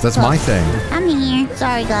head first. That's my thing. I'm here.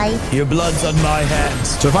 Sorry, guys. Your blood's on my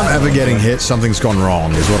hands. So if I'm ever getting hit, something's gone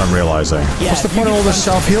wrong, is what I'm realizing. Yeah, what's the point of all this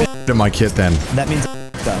self-heal in my kit then? That means up.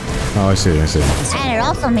 Oh, I see. And it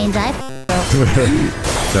also means I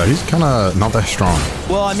Yeah, he's kind of not that strong.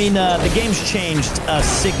 Well, I mean, the game's changed a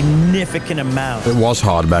significant amount. It was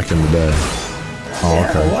hard back in the day. Oh, yeah,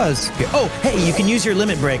 okay. It was. Oh, hey, you can use your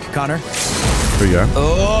limit break, Connor. Here we go.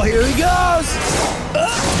 Oh, here he goes.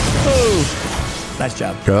 Oh. Nice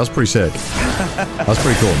job. Okay, that's pretty sick. That's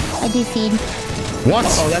pretty cool. I DC'd. What?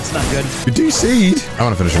 Oh, that's not good. You DC'd? I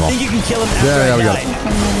want to finish him I off. think you can kill him after Yeah, we I got die. it.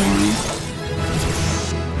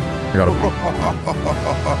 I got him.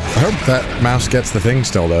 I hope that mouse gets the thing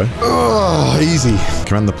still, though. Oh, easy.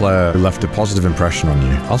 Commend the player who left a positive impression on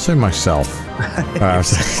you. I'll say myself.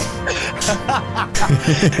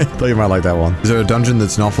 Thought you might like that one. Is there a dungeon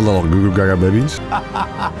that's not for little goo goo gaga babies?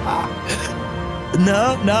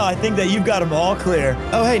 No, I think that you've got them all clear.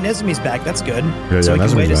 Oh, hey, Nezumi's back. That's good. Yeah, so we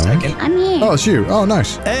can wait a Nezumi's back. second. I'm here. Oh, it's you. Oh,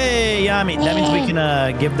 nice. Hey, Yami. That means we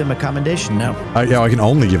can give them a commendation now. Yeah, I can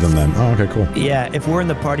only give them them. Oh, okay, cool. Yeah, if we're in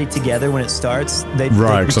the party together when it starts,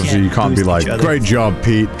 Right, because obviously you can't be like, great job,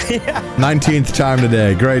 Pete. 19th time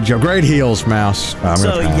today. Great job. Great heals, mouse. I'm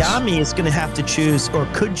so gonna pass. Yami is going to have to choose, or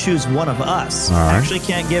could choose one of us. All right. Actually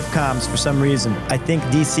can't give comms for some reason. I think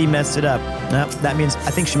DC messed it up. No, that means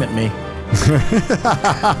I think she meant me.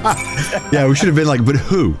 Yeah, we should have been like, but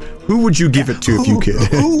who? Who would you give it to if you could?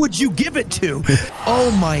 Who would you give it to?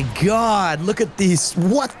 Oh my God! Look at these.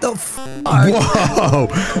 What the fuck? Whoa!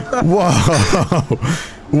 Whoa!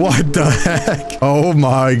 What the heck? Oh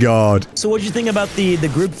my God! So, what do you think about the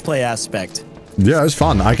group play aspect? Yeah, it was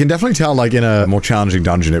fun. I can definitely tell, like, in a more challenging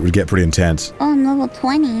dungeon, it would get pretty intense. Oh, I'm level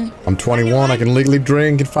 20. I'm 21. I can legally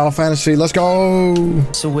drink in Final Fantasy. Let's go!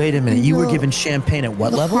 So, wait a minit. You were given champagne at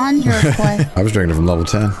what level? I was drinking it from level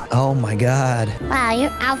 10. Oh my God! Wow,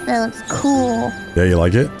 your outfit looks cool. Yeah, you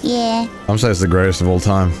like it? Yeah. I'm saying it's the greatest of all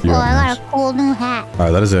time. Oh, I got a cool new hat.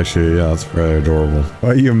 Alright, that is actually, yeah, that's very adorable.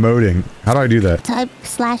 Why are you emoting? How do I do that?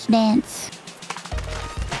 Type/dance.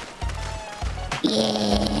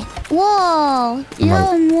 Yeah. Whoa.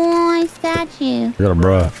 Yo, my statue. I got a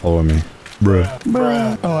bruh following me. Bruh.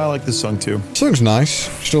 Bruh. Oh, I like this song too. This song's nice.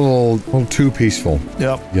 Still a little too peaceful.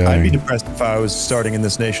 Yep. Yeah. I'd be depressed if I was starting in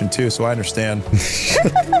this nation too, so I understand.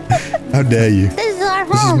 How dare you? This is our home.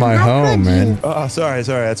 This is my home, man. Oh, sorry.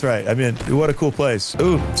 That's right. I mean, what a cool place.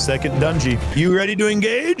 Ooh, second dungeon. You ready to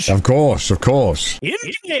engage? Of course, of course.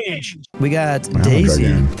 Engage! We got Wow, Daisy.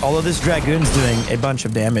 Dragoon. Although this Dragoon's doing a bunch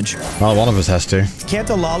of damage. Well, one of us has to. Can't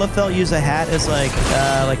a Lalafell use a hat as like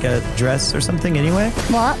a dress or something anyway?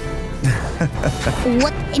 What?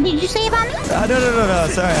 What did you say about me? No.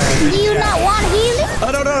 Sorry. Do you not want healing? Oh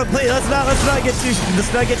no! Please, let's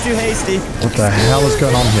not get too hasty. What the hell is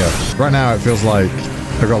going on here? Right now, it feels like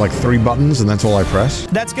I've got like 3 buttons and that's all I press.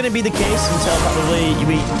 That's gonna be the case until probably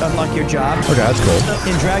we unlock your job. Okay, that's cool.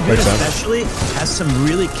 In Dragoon especially has some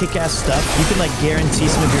really kick-ass stuff. You can like guarantee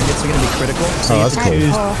some of your hits are gonna be critical. So Oh, that's cool.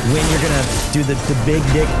 When you're gonna do the big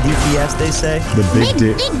dick DPS, they say. The big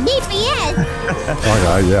dick. Big DPS.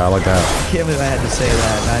 Okay, yeah, I like that. I can't believe I had to say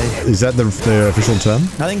that. Is that the official term?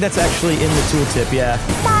 I think that's actually in the tooltip, yeah.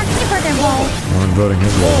 Come on, invert their balls. I'm inverting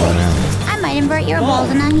his balls right now. I might invert your balls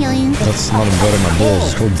and not heal you. That's not inverting my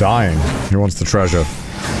balls. It's called dying. He wants the treasure.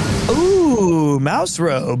 Ooh, mouse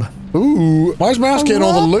robe. Ooh, why's Mouse getting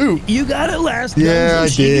all the loot? You got it last time. Yeah, I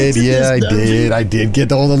did. Yeah, I did. I did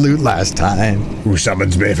get all the loot last time. Who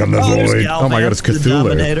summons me from the void? Oh my god, it's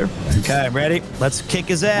Cthulhu. Okay, ready? Let's kick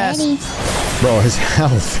his ass. Ready. Bro, his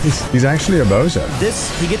health. He's actually a bozo.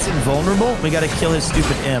 He gets invulnerable. We gotta kill his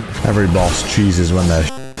stupid imp. Every boss cheeses when they're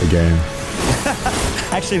the game.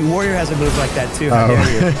 Actually, Warrior has a move like that too. Oh,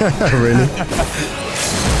 really?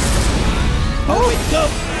 Oh, wait, no.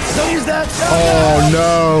 Don't use that.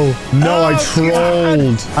 No, I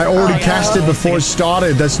trolled. I already cast it before it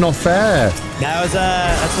started. That's not fair.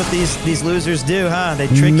 That's what these losers do, huh? They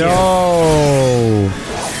trick you. No.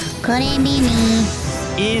 Couldn't be me.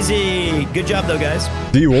 Easy. Good job, though, guys.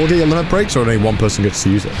 Do you all get your limit breaks or only one person gets to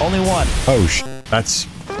use it? Only one. Oh, that's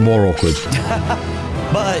more awkward.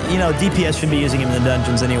 But, you know, DPS should be using him in the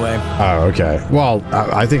dungeons anyway. Oh, okay. Well,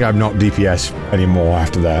 I think I'm not DPS anymore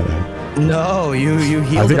after that. No, you healed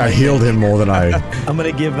him. I think I healed him more than I... I'm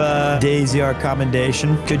gonna give Daisy our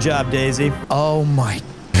commendation. Good job, Daisy. Oh my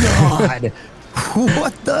god.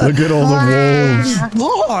 What the? Look at all the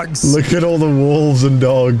wolves. Dogs. Look at all the wolves and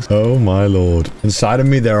dogs. Oh my lord. Inside of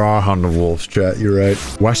me, there are 100 wolves, chat. You're right.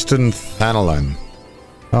 Western Thanalan.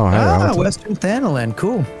 Oh, hey. Western Thanalan.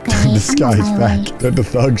 Cool. This guy's back. The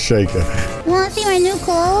thug shaker. You want to see my new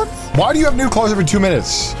clothes? Why do you have new clothes every 2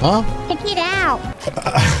 minutes? Huh? Check it out.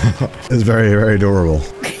 It's very, very adorable.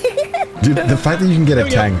 Dude, the fact that you can get a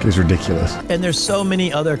tank is ridiculous. And there's so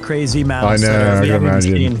many other crazy mounts. I know, I can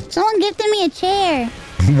imagine. Someone gifted me a chair.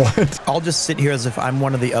 What? I'll just sit here as if I'm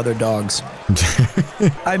one of the other dogs.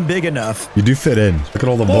 I'm big enough. You do fit in. Look at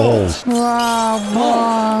all the balls. Whoa,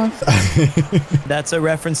 balls. That's a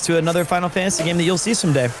reference to another Final Fantasy game that you'll see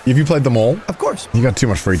someday. Have you played them all? Of course. You got too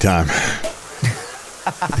much free time.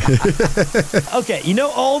 Okay, you know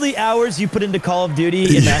all the hours you put into Call of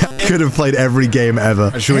Duty in that game? Could have played every game ever.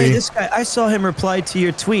 Hey, this guy, I saw him reply to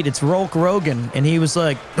your tweet. It's Rolk Rogan, and he was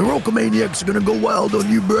like, "The Rolkamaniacs are gonna go wild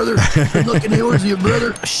on you, brother. Good luck in yours, you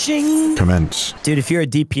brother." Shing. Commence. Dude, if you're a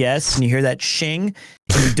DPS and you hear that shing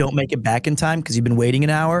and you don't make it back in time because you've been waiting an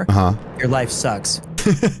hour, your life sucks.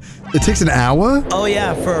 It takes an hour? Oh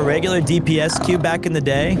yeah, for a regular DPS queue back in the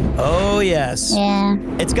day. Oh yes. Yeah.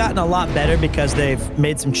 It's gotten a lot better because they've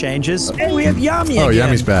made some changes. Hey, we have Yami again. Oh,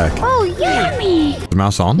 Yami's back. Oh, Yami. Is the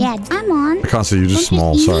mouse on? Yeah, I'm on. I can't see you, just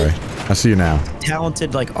small, sorry. I see you now.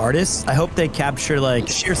 Talented like artists. I hope they capture like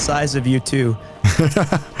sheer size of you too.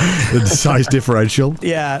 The size differential?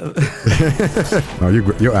 Yeah. Oh,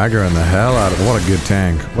 you're aggroing the hell out of it. What a good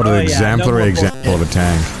tank. What an exemplary example of a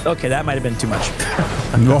tank. Okay, that might have been too much.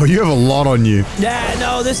 No, you have a lot on you. Yeah,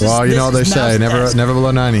 no, this is... Well, you know what they say, never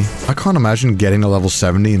below 90. I can't imagine getting to level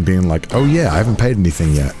 70 and being like, oh yeah, I haven't paid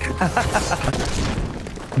anything yet.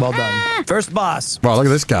 Well done. First boss. Wow, look at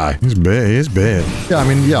this guy. He's big. He's big. Yeah, I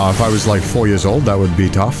mean, yeah, if I was like 4 years old, that would be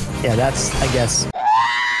tough. Yeah, that's, I guess.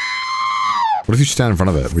 What if you stand in front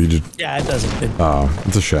of it? Will you just... Yeah, it doesn't. Oh,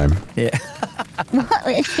 it's a shame. Yeah. What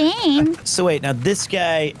a shame. So wait, now this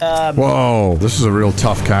guy... Whoa, this is a real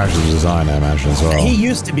tough character design, I imagine, as well. He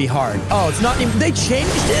used to be hard. Oh, it's not even... They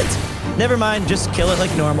changed it? Never mind, just kill it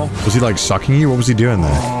like normal. Was he like sucking you? What was he doing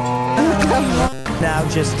there? Now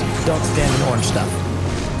just don't stand in orange stuff.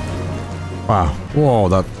 Wow. Whoa,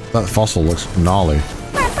 that fossil looks gnarly.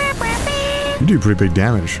 You do pretty big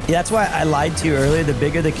damage. Yeah, that's why I lied to you earlier. The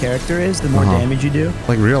bigger the character is, the more damage you do.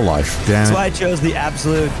 Like real life. Damn. That's why I chose the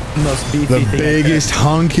absolute most beefy thing. The biggest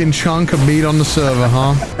hunking chunk of meat on the server,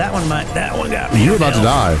 huh? That one got me. You were about to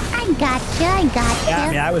die. I gotcha. Yeah, I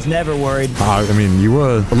mean, I was never worried. I mean, you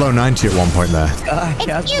were below 90 at one point there.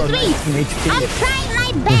 Excuse me. I'm trying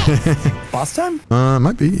my best. Boss time?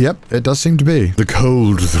 Might be. Yep, it does seem to be. The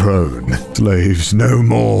cold throne. Slaves no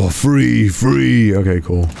more. Free, free. Okay,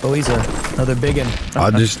 cool. Oh, he's another big one.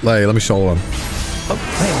 I'll just, let me solo him. Oh,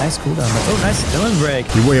 hey, nice cooldown. Oh, nice villain break.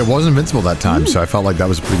 It was invincible that time, so I felt like that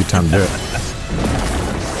was a pretty good time to do it.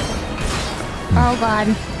 Oh,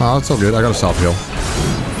 God. Oh, it's all good. I got a self heal.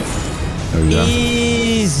 There we go.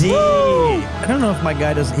 Easy. I don't know if my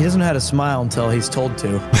guy he doesn't know how to smile until he's told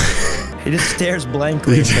to. He just stares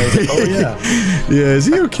blankly and goes, oh, yeah. Yeah, is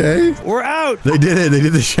he okay? We're out. They did it. They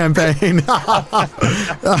did the champagne.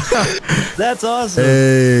 That's awesome.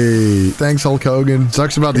 Hey, thanks, Hulk Hogan.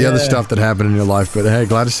 Sucks about the other stuff that happened in your life, but hey,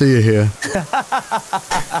 glad to see you here.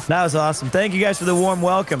 That was awesome. Thank you guys for the warm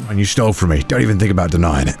welcome. And you stole from me. Don't even think about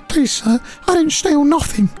denying it. Please, sir, I didn't steal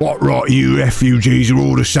nothing. What right, you refugees are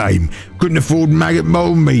all the same. Couldn't afford maggot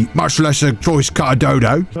mold meat, much less a choice cut of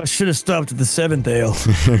dodo. I should have stopped at the 7th ale.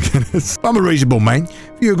 I'm a reasonable man.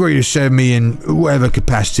 If you agree to serve me in whatever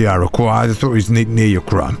capacity I require, I thought he's near your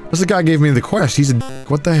crumb. That's the guy gave me the quest. He's a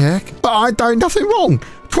what the heck? But I done nothing wrong.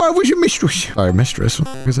 12 was your mistress. Sorry, mistress.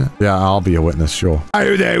 What is that? Yeah, I'll be a witness, sure.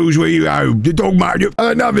 Who the hell's where you go? The dog might you.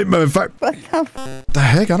 I love it, motherfucker. What the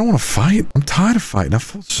heck? I don't want to fight. I'm tired of fighting. I've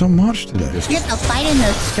fought so much today. You have to fight in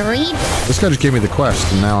the street? This guy just gave me the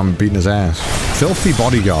quest, and now I'm beating his ass. Filthy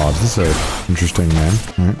bodyguard. This is an interesting man.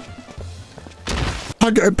 All right. I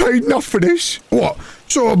get paid enough for this. What?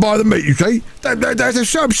 So I buy the meat, you say? That's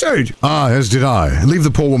so absurd. Ah, as did I. Leave the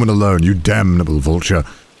poor woman alone, you damnable vulture.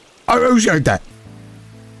 Oh, who said that?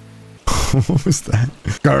 What was that?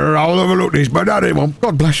 I'll overlook this, but not anyone.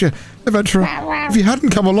 God bless you, adventurer. If you hadn't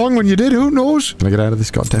come along when you did, who knows? Can I get out of this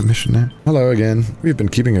goddamn mission now? Hello again. We've been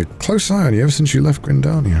keeping a close eye on you ever since you left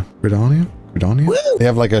Grindania. Grindania? They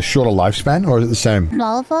have like a shorter lifespan, or is it the same?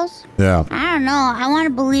 All of us? Yeah. I don't know. I want to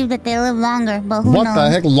believe that they live longer, but who knows? What the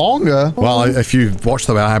heck, longer? Well, if you watch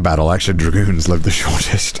the eye battle, actually dragoons live the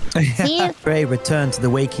shortest. Ray, return to the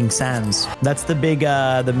waking sands. That's the big,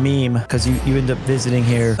 the meme, because you end up visiting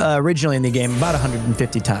here originally in the game about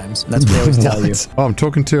 150 times. That's what they always tell you. Oh, I'm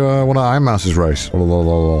talking to one of Ironmouse's race.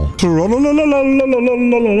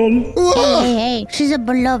 Hey, she's a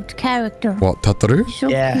beloved character. What, Tataru? So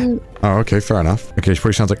cute. Oh, okay, fair enough. Okay, she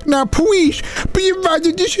probably sounds like, now please, be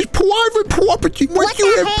advised, this is private property. What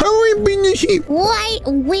you have private business here? Why?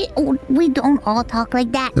 We don't all talk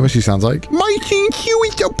like that. That's what she sounds like. My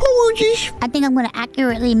sincerest apologies. I think I'm going to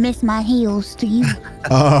accurately miss my heels to you.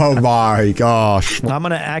 Oh my gosh. I'm going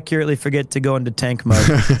to accurately forget to go into tank mode.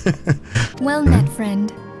 Well met,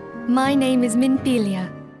 friend. My name is Minfilia.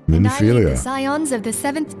 And I lead the Scions of the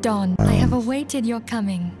 7th Dawn. I have awaited your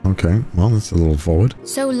coming. Okay, well, that's a little forward.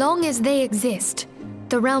 So long as they exist,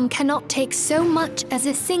 the realm cannot take so much as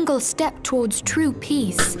a single step towards true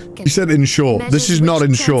peace. She said in short. This is not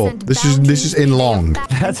in short. This is in long.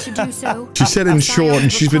 She said in short,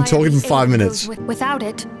 and she's been talking for 5 minutes. Without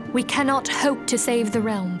it, we cannot hope to save the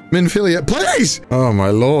realm. Minfilia, please! Oh my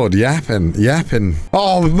lord, yapping.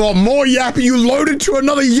 Oh, more yapping, you loaded to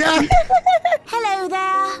another yap! Hello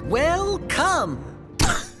there. Welcome.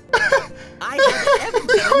 I have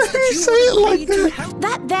evidence that you say it like that?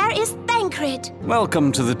 That there is Thancred.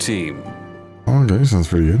 Welcome to the team. Okay, sounds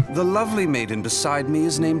pretty good. The lovely maiden beside me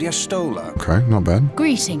is named Yastola. Okay, not bad.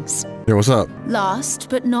 Greetings. Yeah, what's up? Last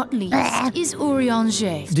but not least is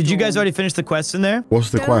Urianger. Did you guys already finish the quest in there? What's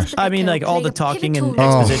the quest? I mean, like all the talking and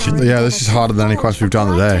exposition. Yeah, this is harder than any quest we've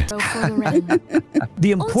done today.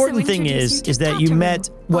 The important thing is that you met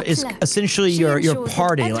what is essentially your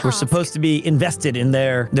party. We're supposed to be invested in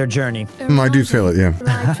their journey. I do feel it, yeah.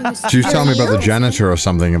 She was telling me about the janitor or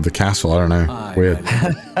something of the castle. I don't know. Weird.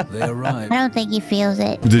 I don't think he feels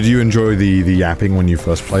it. Did you enjoy the yapping when you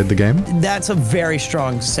first played the game? That's a very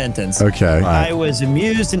strong sentence. Okay. I was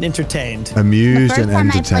amused and entertained. Amused and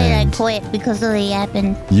entertained. The first time I played, I quit because of the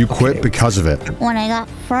yapping. You quit because of it? When I got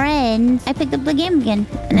friends, I picked up the game again,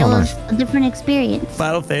 and it was a different experience.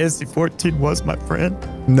 Final Fantasy 14 was my friend.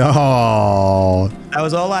 No. That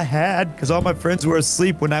was all I had, because all my friends were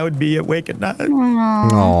asleep when I would be awake at night.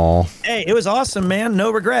 Aww. Hey, it was awesome, man.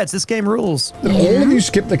 No regrets. This game rules. Did all of you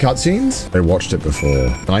skip the cutscenes? They watched it before.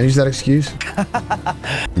 Can I use that excuse?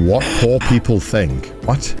 What poor people think?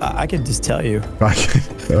 What? I can just tell you.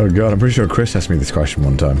 Oh god, I'm pretty sure Chris asked me this question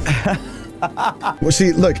one time. Well,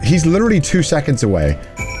 see, look, he's literally 2 seconds away.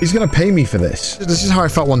 He's gonna pay me for this. This is how I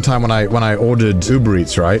felt one time when I ordered Uber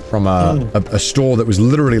Eats, right? From a store that was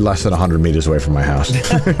literally less than 100 meters away from my house.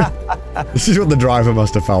 This is what the driver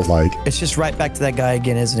must have felt like. It's just right back to that guy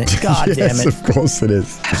again, isn't it? God damn Yes, it. of course it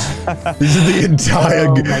is. This is the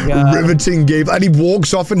entire riveting game. And he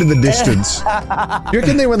walks off into the distance. You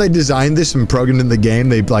reckon when they designed this and programmed in the game,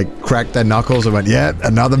 they like cracked their knuckles and went, yeah,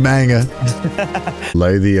 another banger.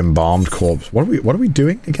 Lay the embalmed corpse. What are we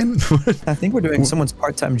doing again? I think we're doing someone's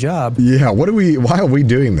part-time job. Yeah, why are we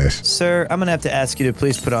doing this? Sir, I'm gonna have to ask you to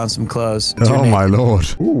please put on some clothes. Oh my lord.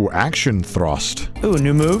 Ooh, action thrust. Ooh,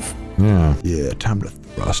 new move? Yeah, time to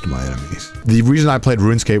thrust my enemies. The reason I played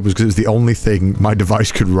RuneScape was because it was the only thing my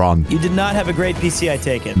device could run. You did not have a great PC, I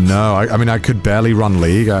take it. No, I mean, I could barely run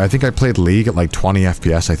League. I think I played League at like 20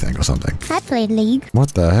 FPS, I think, or something. I played League.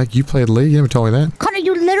 What the heck? You played League? You never told me that. Connor,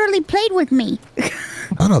 you literally played with me.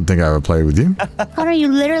 I don't think I ever played with you. Connor,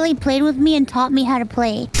 you literally played with me and taught me how to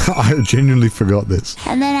play. I genuinely forgot this.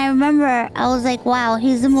 And then I remember I was like, wow,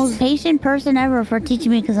 he's the most patient person ever for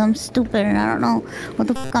teaching me because I'm stupid and I don't know what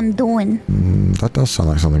the fuck I'm doing. That does sound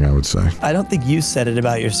like something I would say. I don't think you said it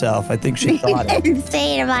about yourself. I think she thought it. You didn't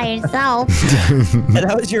say it about yourself. And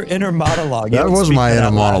that was your inner monologue. That was my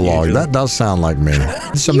inner monologue. That does sound like me.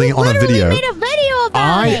 Something on a video. You made a video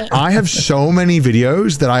about it. I have so many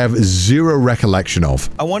videos that I have zero recollection of.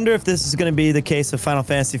 I wonder if this is going to be the case of Final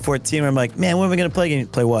Fantasy 14 where I'm like, man, when are we going to play again?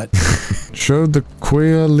 Play what? Showed the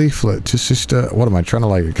queer leaflet to sister. What am I trying to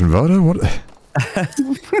like convert her? What?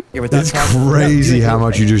 It's crazy how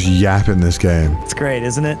much you just yap in this game. It's great,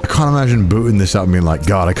 isn't it? I can't imagine booting this up and being like,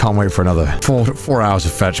 God, I can't wait for another four hours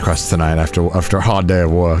of fetch quests tonight after a hard day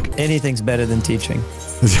of work. Anything's better than teaching.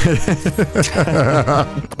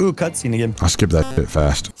 Ooh, cutscene again. I'll skip that bit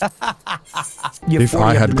fast. If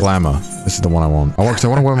I had glamour, this is the one I want. I want to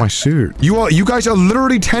wear my suit. You guys are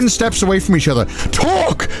literally 10 steps away from each other.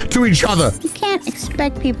 Talk to each other. You can't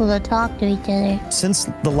expect people to talk to each other. Since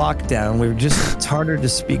the lockdown, it's harder to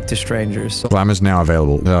speak to strangers. Glamour's now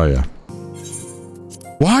available. Oh yeah.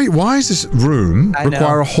 Why does this room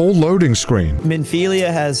require a whole loading screen?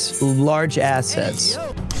 Minphilia has large assets.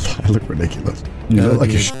 I look ridiculous. You look like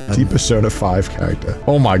a shitty Persona 5 character.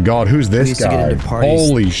 Oh my god, who's this guy?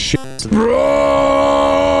 Holy shit.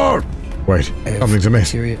 Wait, something's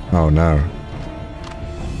amiss. Oh no.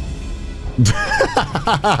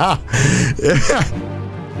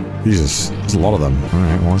 Jesus, there's a lot of them.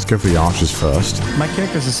 Alright, well, let's go for the archers first. My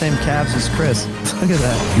character's the same calves as Chris. Look at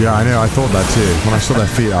that. Yeah, I know, I thought that too. When I saw their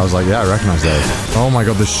feet, I was like, yeah, I recognize those. Oh my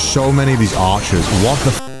god, there's so many of these archers. What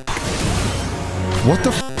the f***? What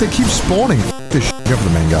the f***? They keep spawning. F*** this shit. Go for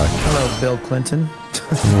the main guy. Hello, Bill Clinton.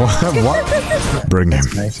 What? Bring him.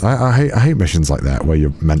 Nice. I hate missions like that where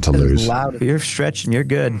you're meant to lose. Loud. You're stretching. You're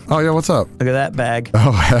good. Oh yeah, what's up? Look at that bag.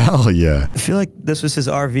 Oh hell yeah. I feel like this was his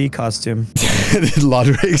RV costume.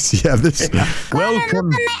 Lodrix, yeah. This. Welcome.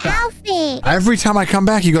 Look at my outfit. Every time I come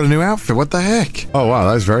back, you got a new outfit. What the heck? Oh wow,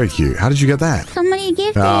 that was very cute. How did you get that? Somebody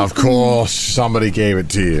gave it. Of course, somebody gave it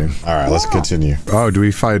to you. All right, let's continue. Oh, do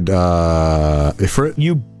we fight Ifrit?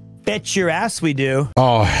 You bet your ass we do.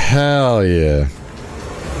 Oh hell yeah.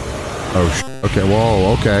 Oh, okay,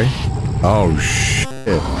 whoa, okay. Oh,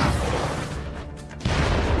 shit.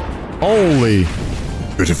 Holy.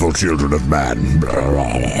 Beautiful children of man,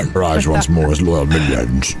 rise once more as loyal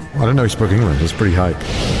minions. I didn't know he spoke English. That's pretty hype.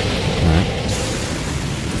 Alright.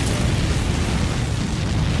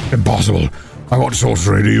 Impossible. I want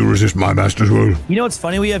sorcery. Do you resist my master's will? You know what's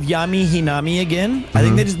funny? We have Yami Hinami again. I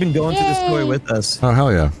think they've just been going through the story with us. Oh,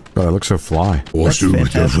 hell yeah. God, I look so fly. Or soon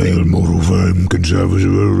with the veiled mortal fame can serve as a...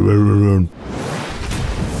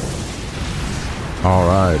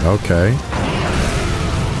 Alright, okay.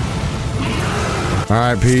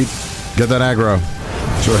 Alright, Pete. Get that aggro.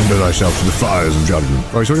 Surrender thyself to the fires of judgment.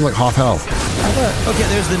 Oh, he's already like half health. Okay,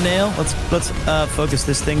 there's the nail. Let's focus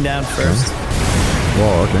this thing down first.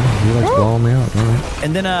 Whoa, okay. He likes blowing me up. All right.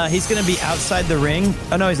 And then he's gonna be outside the ring.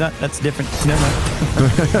 Oh no, he's not. That's different. Never mind.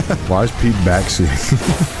 Why is Pete backseating?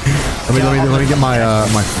 let me get my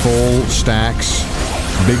my full stacks.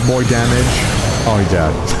 Big boy damage. Oh, he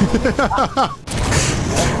died.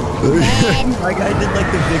 My guy did like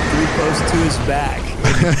the victory pose to his back.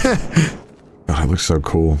 Oh, it looks so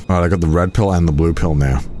cool. All right, I got the red pill and the blue pill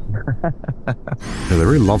now. Yeah, they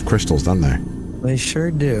really love crystals, don't they? They sure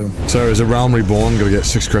do. So is a Realm Reborn gonna get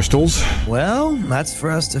 6 crystals? Well, that's for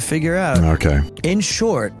us to figure out. Okay. In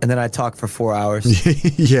short, and then I talk for 4 hours.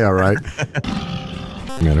 Yeah, right.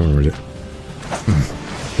 I don't read it.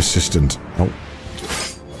 Assistant. Oh.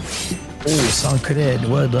 Oh, Sankred,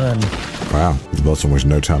 well done. Wow, the Bloodstone wastes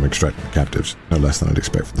no time extracting captives. No less than I'd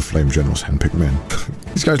expect from the Flame General's handpicked men.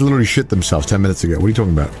 These guys literally shit themselves 10 minutes ago. What are you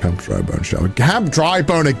talking about? Camp Drybone, shall we? Camp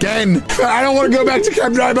Drybone again? I don't want to go back to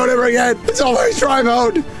Camp Drybone ever again. It's always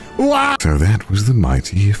Drybone. Wow. So that was the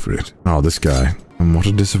mighty Ifrit. Oh, this guy. And what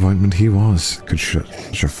a disappointment he was. Could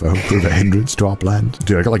such a foe prove a hindrance to our plans?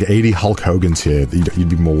 Dude, I got like 80 Hulk Hogans here that you'd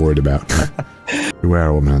be more worried about. Beware,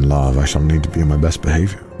 a woman in love. I shall need to be on my best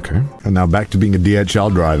behavior. Okay. And now back to being a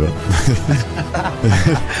DHL driver.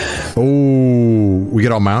 Oh, we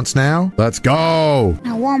get our mounts now? Let's go.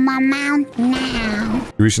 I want my mount now.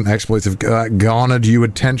 Recent exploits have garnered you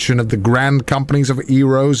attention of the grand companies of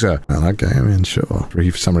Erosa. Well, okay, I mean, sure. A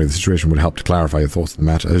brief summary of the situation would help to clarify your thoughts on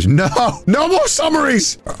the matter. No! No more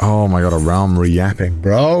summaries! Oh my god, a realm re-yapping,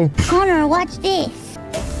 bro. Connor, watch this.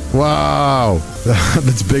 Wow.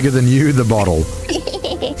 That's bigger than you, the bottle.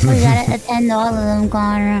 We gotta attend all of them,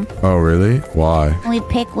 Connor. Oh, really? Why? We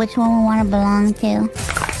pick which one we want to belong to.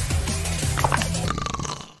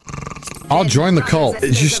 I'll join the cult.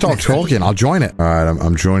 Just stop talking. I'll join it. All right,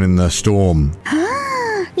 I'm joining the storm.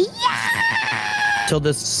 Till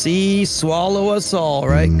the sea swallow us all,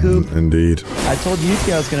 right, Coop? Indeed. I told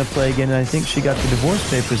Yuki I was going to play again, and I think she got the divorce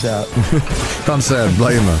papers out. Can't say I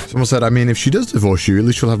blame her. Someone said, I mean, if she does divorce you, at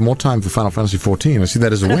least she'll have more time for Final Fantasy XIV. I see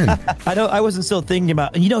that as a win. I wasn't still thinking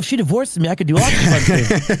about, if she divorced me, I could do all the fun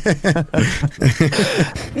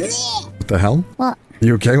things. What the hell? What?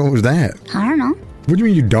 You okay? What was that? I don't know. What do you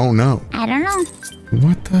mean you don't know? I don't know.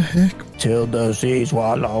 What the heck? Till the sea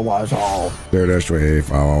swallow us all.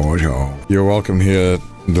 You're welcome here,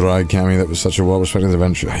 Dry Cammy. That was such a well-respected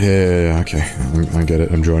adventure. Yeah, okay. I get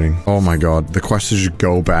it. I'm joining. Oh my god. The quest is just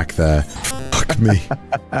go back there. Fuck me.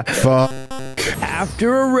 Fuck.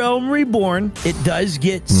 After a realm reborn, it does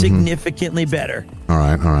get significantly better.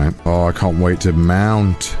 Alright. Oh, I can't wait to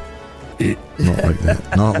mount. Not like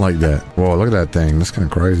that. Not like that. Whoa, look at that thing. That's kind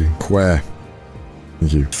of crazy. Where?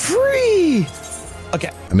 Thank you. Free! Okay.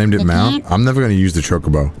 I named it Mount. I'm never going to use the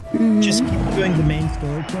Chocobo. Just keep doing the main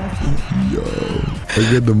story quest. Yo,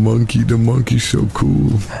 I got the monkey. The monkey's so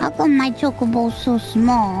cool. How come my chocobo's so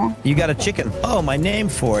small? You got a chicken. Oh, my name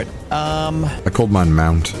for it. I called mine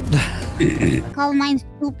Mount. Call mine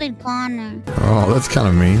Stupid Connor. Oh, that's kind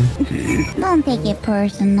of mean. Don't take it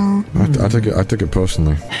personal. I took it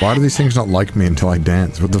personally. Why do these things not like me until I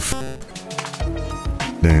dance? What the f?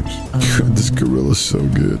 Dance. This gorilla's so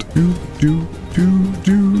good. Do.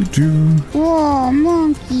 Whoa,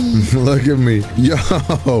 monkey. Look at me. Yo,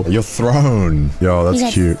 your throne. Yo,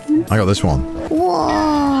 that's cute. I got this one. Whoa.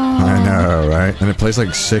 I know, right? And it plays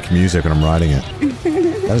like sick music when I'm riding it.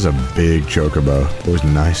 That is a big chocobo. It was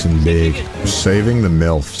nice and big. Saving the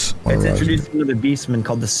MILFs. It's introduced another beastman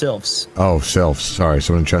called the Sylphs. Oh, Sylphs. Sorry,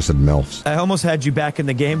 someone interested in MILFs. I almost had you back in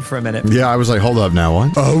the game for a minute. Yeah, I was like, hold up now,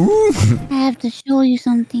 what? Oh. I have to show you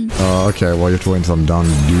something. Oh, okay. Well, you have to wait until I'm done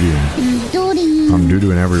doo-dooing. I'm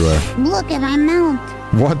doo-dooing everywhere. Look at my mount.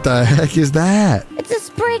 What the heck is that? It's a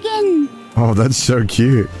Spriggan. Oh, that's so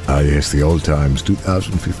cute. Ah, yes, the old times,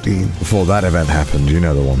 2015. Before that event happened, you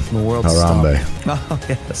know the one. The world Harambe. Oh,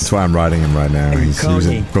 yes. That's why I'm riding him right now. Of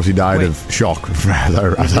course, he died of shock,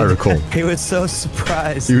 as I recall. He was so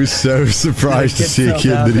surprised. He was so surprised to see a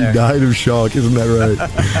kid that he died of shock. Isn't that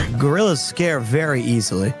right? Gorillas scare very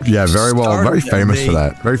easily. Yeah, very well. Very famous for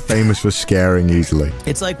that. Very famous for scaring easily.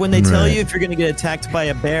 It's like when they tell you if you're going to get attacked by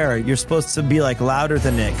a bear, you're supposed to be like louder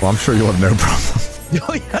than Nick. Well, I'm sure you'll have no problem.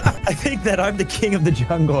 Oh, yeah. I think that I'm the king of the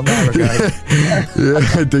jungle in that regard.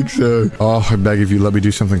 Yeah, I think so. Oh, I beg of you, let me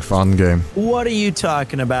do something fun, game. What are you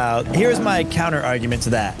talking about? Here's my counter argument to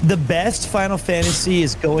that. The best Final Fantasy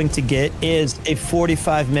is going to get is a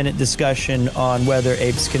 45-minute discussion on whether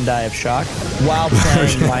apes can die of shock while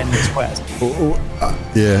playing Mindless Quest.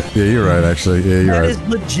 Yeah, you're right, actually. Yeah, you're right. That is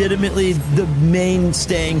legitimately the main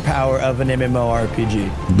staying power of an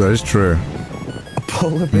MMORPG. That is true.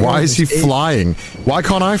 Why is he flying? Why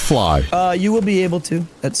can't I fly? You will be able to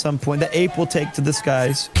at some point. The ape will take to the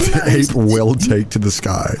skies. The ape will take to the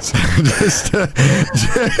skies.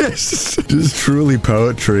 just truly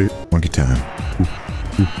poetry. Monkey time.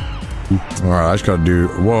 All right, I just gotta do.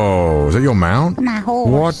 Whoa, is that your mount? My horse.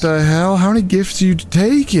 What the hell? How many gifts are you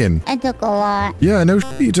taking? I took a lot. Yeah, no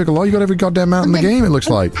shit, you took a lot. You got every goddamn mount in the game, it looks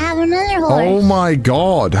like. I have another horse. Oh my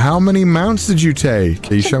god, how many mounts did you take?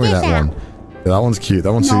 Can you show me that one? Yeah, that one's cute.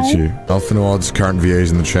 That one suits you. Alphinoids, current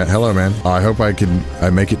VAs in the chat. Hello, man. I hope I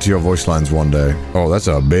make it to your voice lines one day. Oh, that's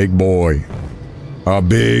a big boy. A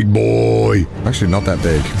big boy. Actually, not that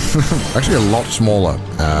big. Actually, a lot smaller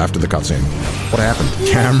after the cutscene. What happened?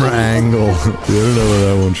 Camera angle. I don't know about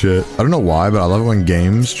that one shit. I don't know why, but I love it when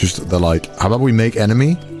games they're like, how about we make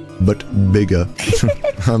enemy, but bigger.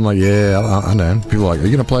 I'm like, yeah, I know. People are like, are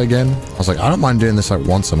you gonna play again? I was like, I don't mind doing this like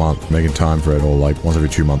once a month, making time for it, or like once every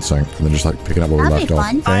 2 months, and then just like picking up where we left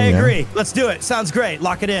off. I agree. Let's do it. Sounds great.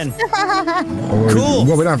 Lock it in. Cool.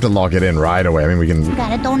 Well, we don't have to lock it in right away. I mean, we can. You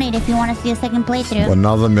gotta donate if you want to see a second playthrough.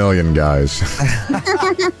 Another million, guys.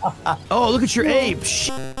 Oh, look at your ape.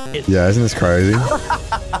 Yeah, isn't this crazy?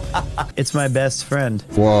 It's my best friend.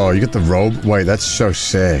 Whoa, you get the robe? Wait, that's so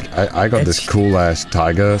sick. I got this cool ass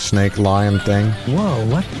tiger snake lion thing. Whoa,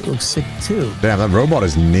 what? It looks sick too. Damn, that robot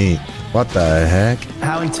is neat. What the heck?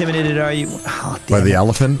 How intimidated are you? Oh, by the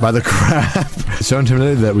elephant? By the crab? So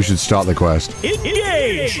intimidated that we should start the quest.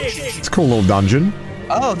 Engage! It's a cool little dungeon.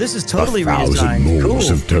 Oh, this is totally 1,000 redesigned. moves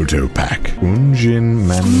of Toto Pack. Unjin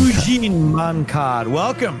Mankad.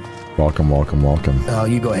 Welcome. Welcome. Oh,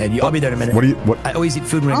 you go ahead. I'll be there in a minute. I always eat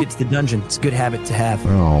food when I get to the dungeon. It's a good habit to have.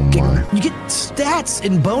 Oh my. You get stats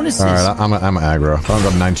and bonuses. All right, I'm aggro. I've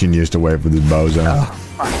got 19 years to wait for this bozo. Oh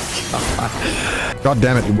my God. God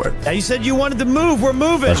damn it. Now you said you wanted to move. We're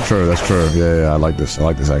moving. That's true. Yeah, I like this.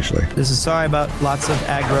 Actually. This is sorry about lots of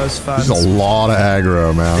aggro's fun. This is a lot of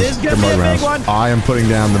aggro, man. This is gonna be a big one. I am putting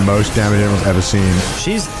down the most damage anyone's ever seen.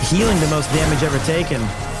 She's healing the most damage ever taken.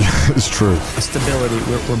 It's true. Stability.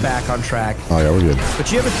 We're back on track. Oh yeah, we're good.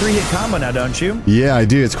 But you have a 3-hit combo now, don't you? Yeah, I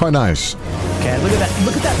do. It's quite nice. Okay, look at that.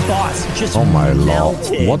 Look at that boss. It just oh my lord.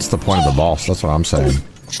 melted. What's the point of the boss? That's what I'm saying.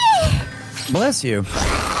 Bless you.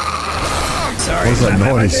 Sorry. What's that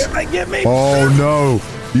noise? Get me. Oh no,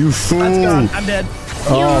 you fool! I'm dead.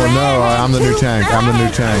 Oh no, I'm the new tank. I'm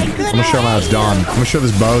gonna show him how it's done. I'm gonna show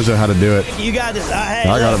this bozo how to do it. You got this. Hey,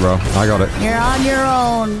 I got it, bro. I got it. You're on your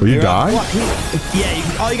own. Will you die?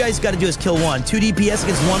 Yeah, all you guys got to do is kill one. 2 DPS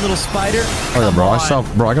against one little spider. Oh yeah,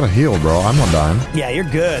 bro. I gotta heal, bro. I'm not dying. Yeah, you're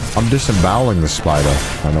good. I'm disemboweling the spider.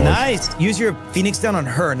 I know. Nice. Use your Phoenix down on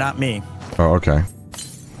her, not me. Oh, okay.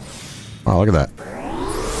 Oh, look at that.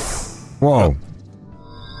 Whoa.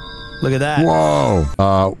 Look at that.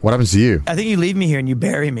 Whoa. What happens to you? I think you leave me here and you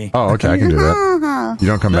bury me. Oh, okay. I can do that. You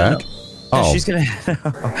don't come back? No. Oh. She's gonna.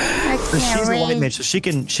 She's a white mage, so she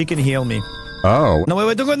can heal me. Oh. No,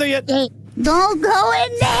 wait, don't go in there yet. Hey, don't go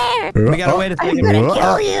in there. We got a way to take I'm gonna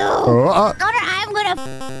kill you. Connor, I'm gonna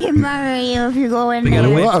f***ing murder you if you go in there. We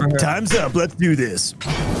gotta wait for her. Time's up. Let's do this.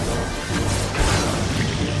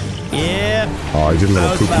 Yeah. Oh, I did a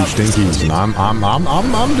little poo-poo stinkies, and I'm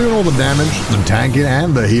doing all the damage, the tanking,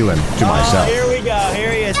 and the healing to myself. Here we go. Here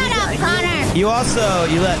he is. Shut up, Connor. You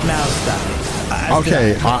let Mouse die.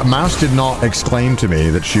 Okay, Mouse did not exclaim to me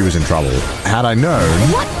that she was in trouble. Had I known,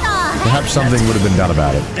 perhaps something would have been done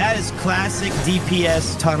about it. That is classic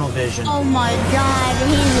DPS tunnel vision. Oh my God.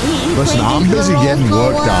 He's Listen, I'm busy getting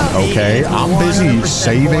work done, okay? I'm busy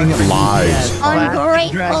saving lives.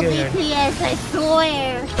 Ungrateful DPS, I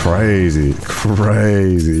swear. Crazy.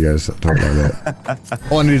 You guys talk about that.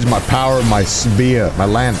 All I need is my power of my spear, my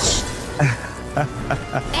lance.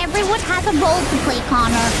 Everyone has a role to play,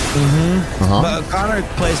 Connor. But Connor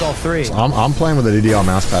plays all three. So I'm playing with the DDR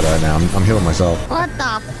mousepad right now. I'm healing myself. What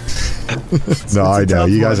the? No, I know.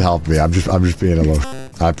 You guys helped me. I'm just being a little.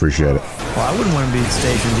 I appreciate it. Well, I wouldn't want to be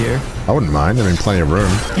stationed here. I wouldn't mind. I mean, plenty of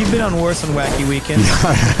room. You've been on worse than Wacky Weekend.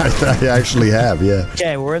 I actually have, yeah.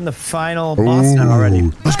 Okay, we're in the final boss now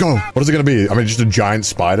already. Let's go. What is it going to be? I mean, just a giant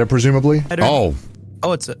spider, presumably? Oh,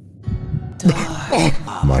 it's a...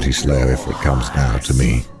 Mighty Slayer, if it comes now to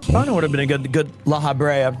me. Connor would have been a good La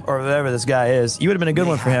Habrea, or whatever this guy is. You would have been a good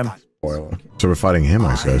one for him. So we're fighting him,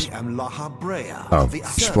 I suppose. Oh, you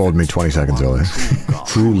spoiled me 20 seconds earlier.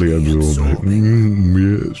 Truly absorbed.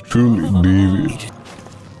 Yes, truly devious.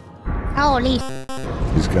 Holy.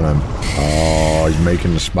 He's gonna... Oh, he's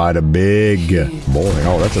making the spider big. Boring.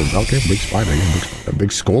 Oh, that's a... Okay, big spider. Yeah, a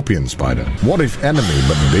big scorpion spider. What if enemy,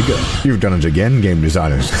 but bigger? You've done it again, game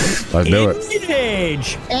designers. Let's do it.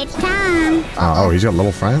 Engage! It's time. Oh, he's got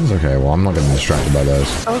little friends? Okay, well, I'm not getting distracted by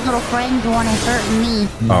those. Those little friends want to hurt me.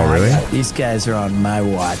 Oh, really? These guys are on my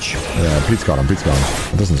watch. Yeah, Pete's got him.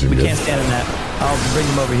 It doesn't seem good. We can't stand in that. I'll bring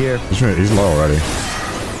him over here. He's low already.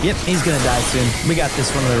 Yep, he's gonna die soon. We got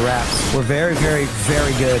this one of the wraps. We're very, very,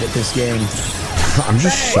 very good at this game. I'm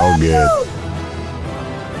just so good.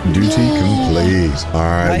 Duty complete. All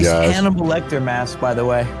right, nice guys. Hannibal Lecter mask, by the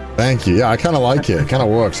way. Thank you. Yeah, I kind of like it. It kind of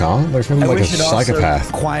works, huh? Looks like a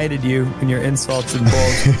psychopath. Also quieted you in your insults and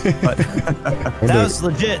bulls. But that was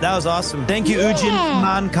legit. That was awesome. Thank you, Ujin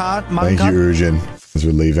Mankad. Thank you, Ujin. As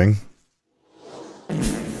we're leaving.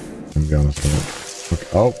 I'm going to look.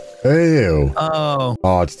 Oh. Ew. Oh.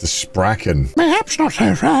 Oh, it's the Spracken. Perhaps not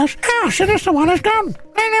so fast. Gosh, it is the one who's gone.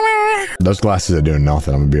 Those glasses are doing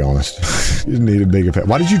nothing, I'm gonna be honest. You need a bigger pair.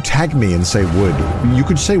 Why did you tag me and say wood? You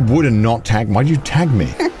could say wood and not tag. Why did you tag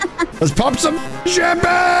me? Let's pop some champagne!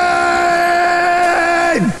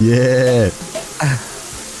 Yeah.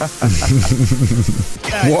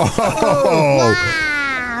 Whoa.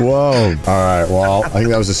 Whoa. All right. Well, I think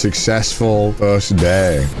that was a successful first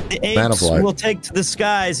day. The apes will take to the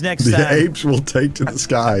skies next time. The apes will take to the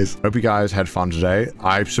skies. Hope you guys had fun today.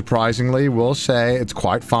 I surprisingly will say it's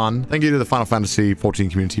quite fun. Thank you to the Final Fantasy 14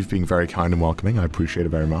 community for being very kind and welcoming. I appreciate it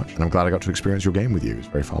very much. And I'm glad I got to experience your game with you. It was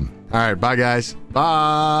very fun. All right. Bye, guys.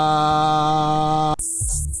 Bye.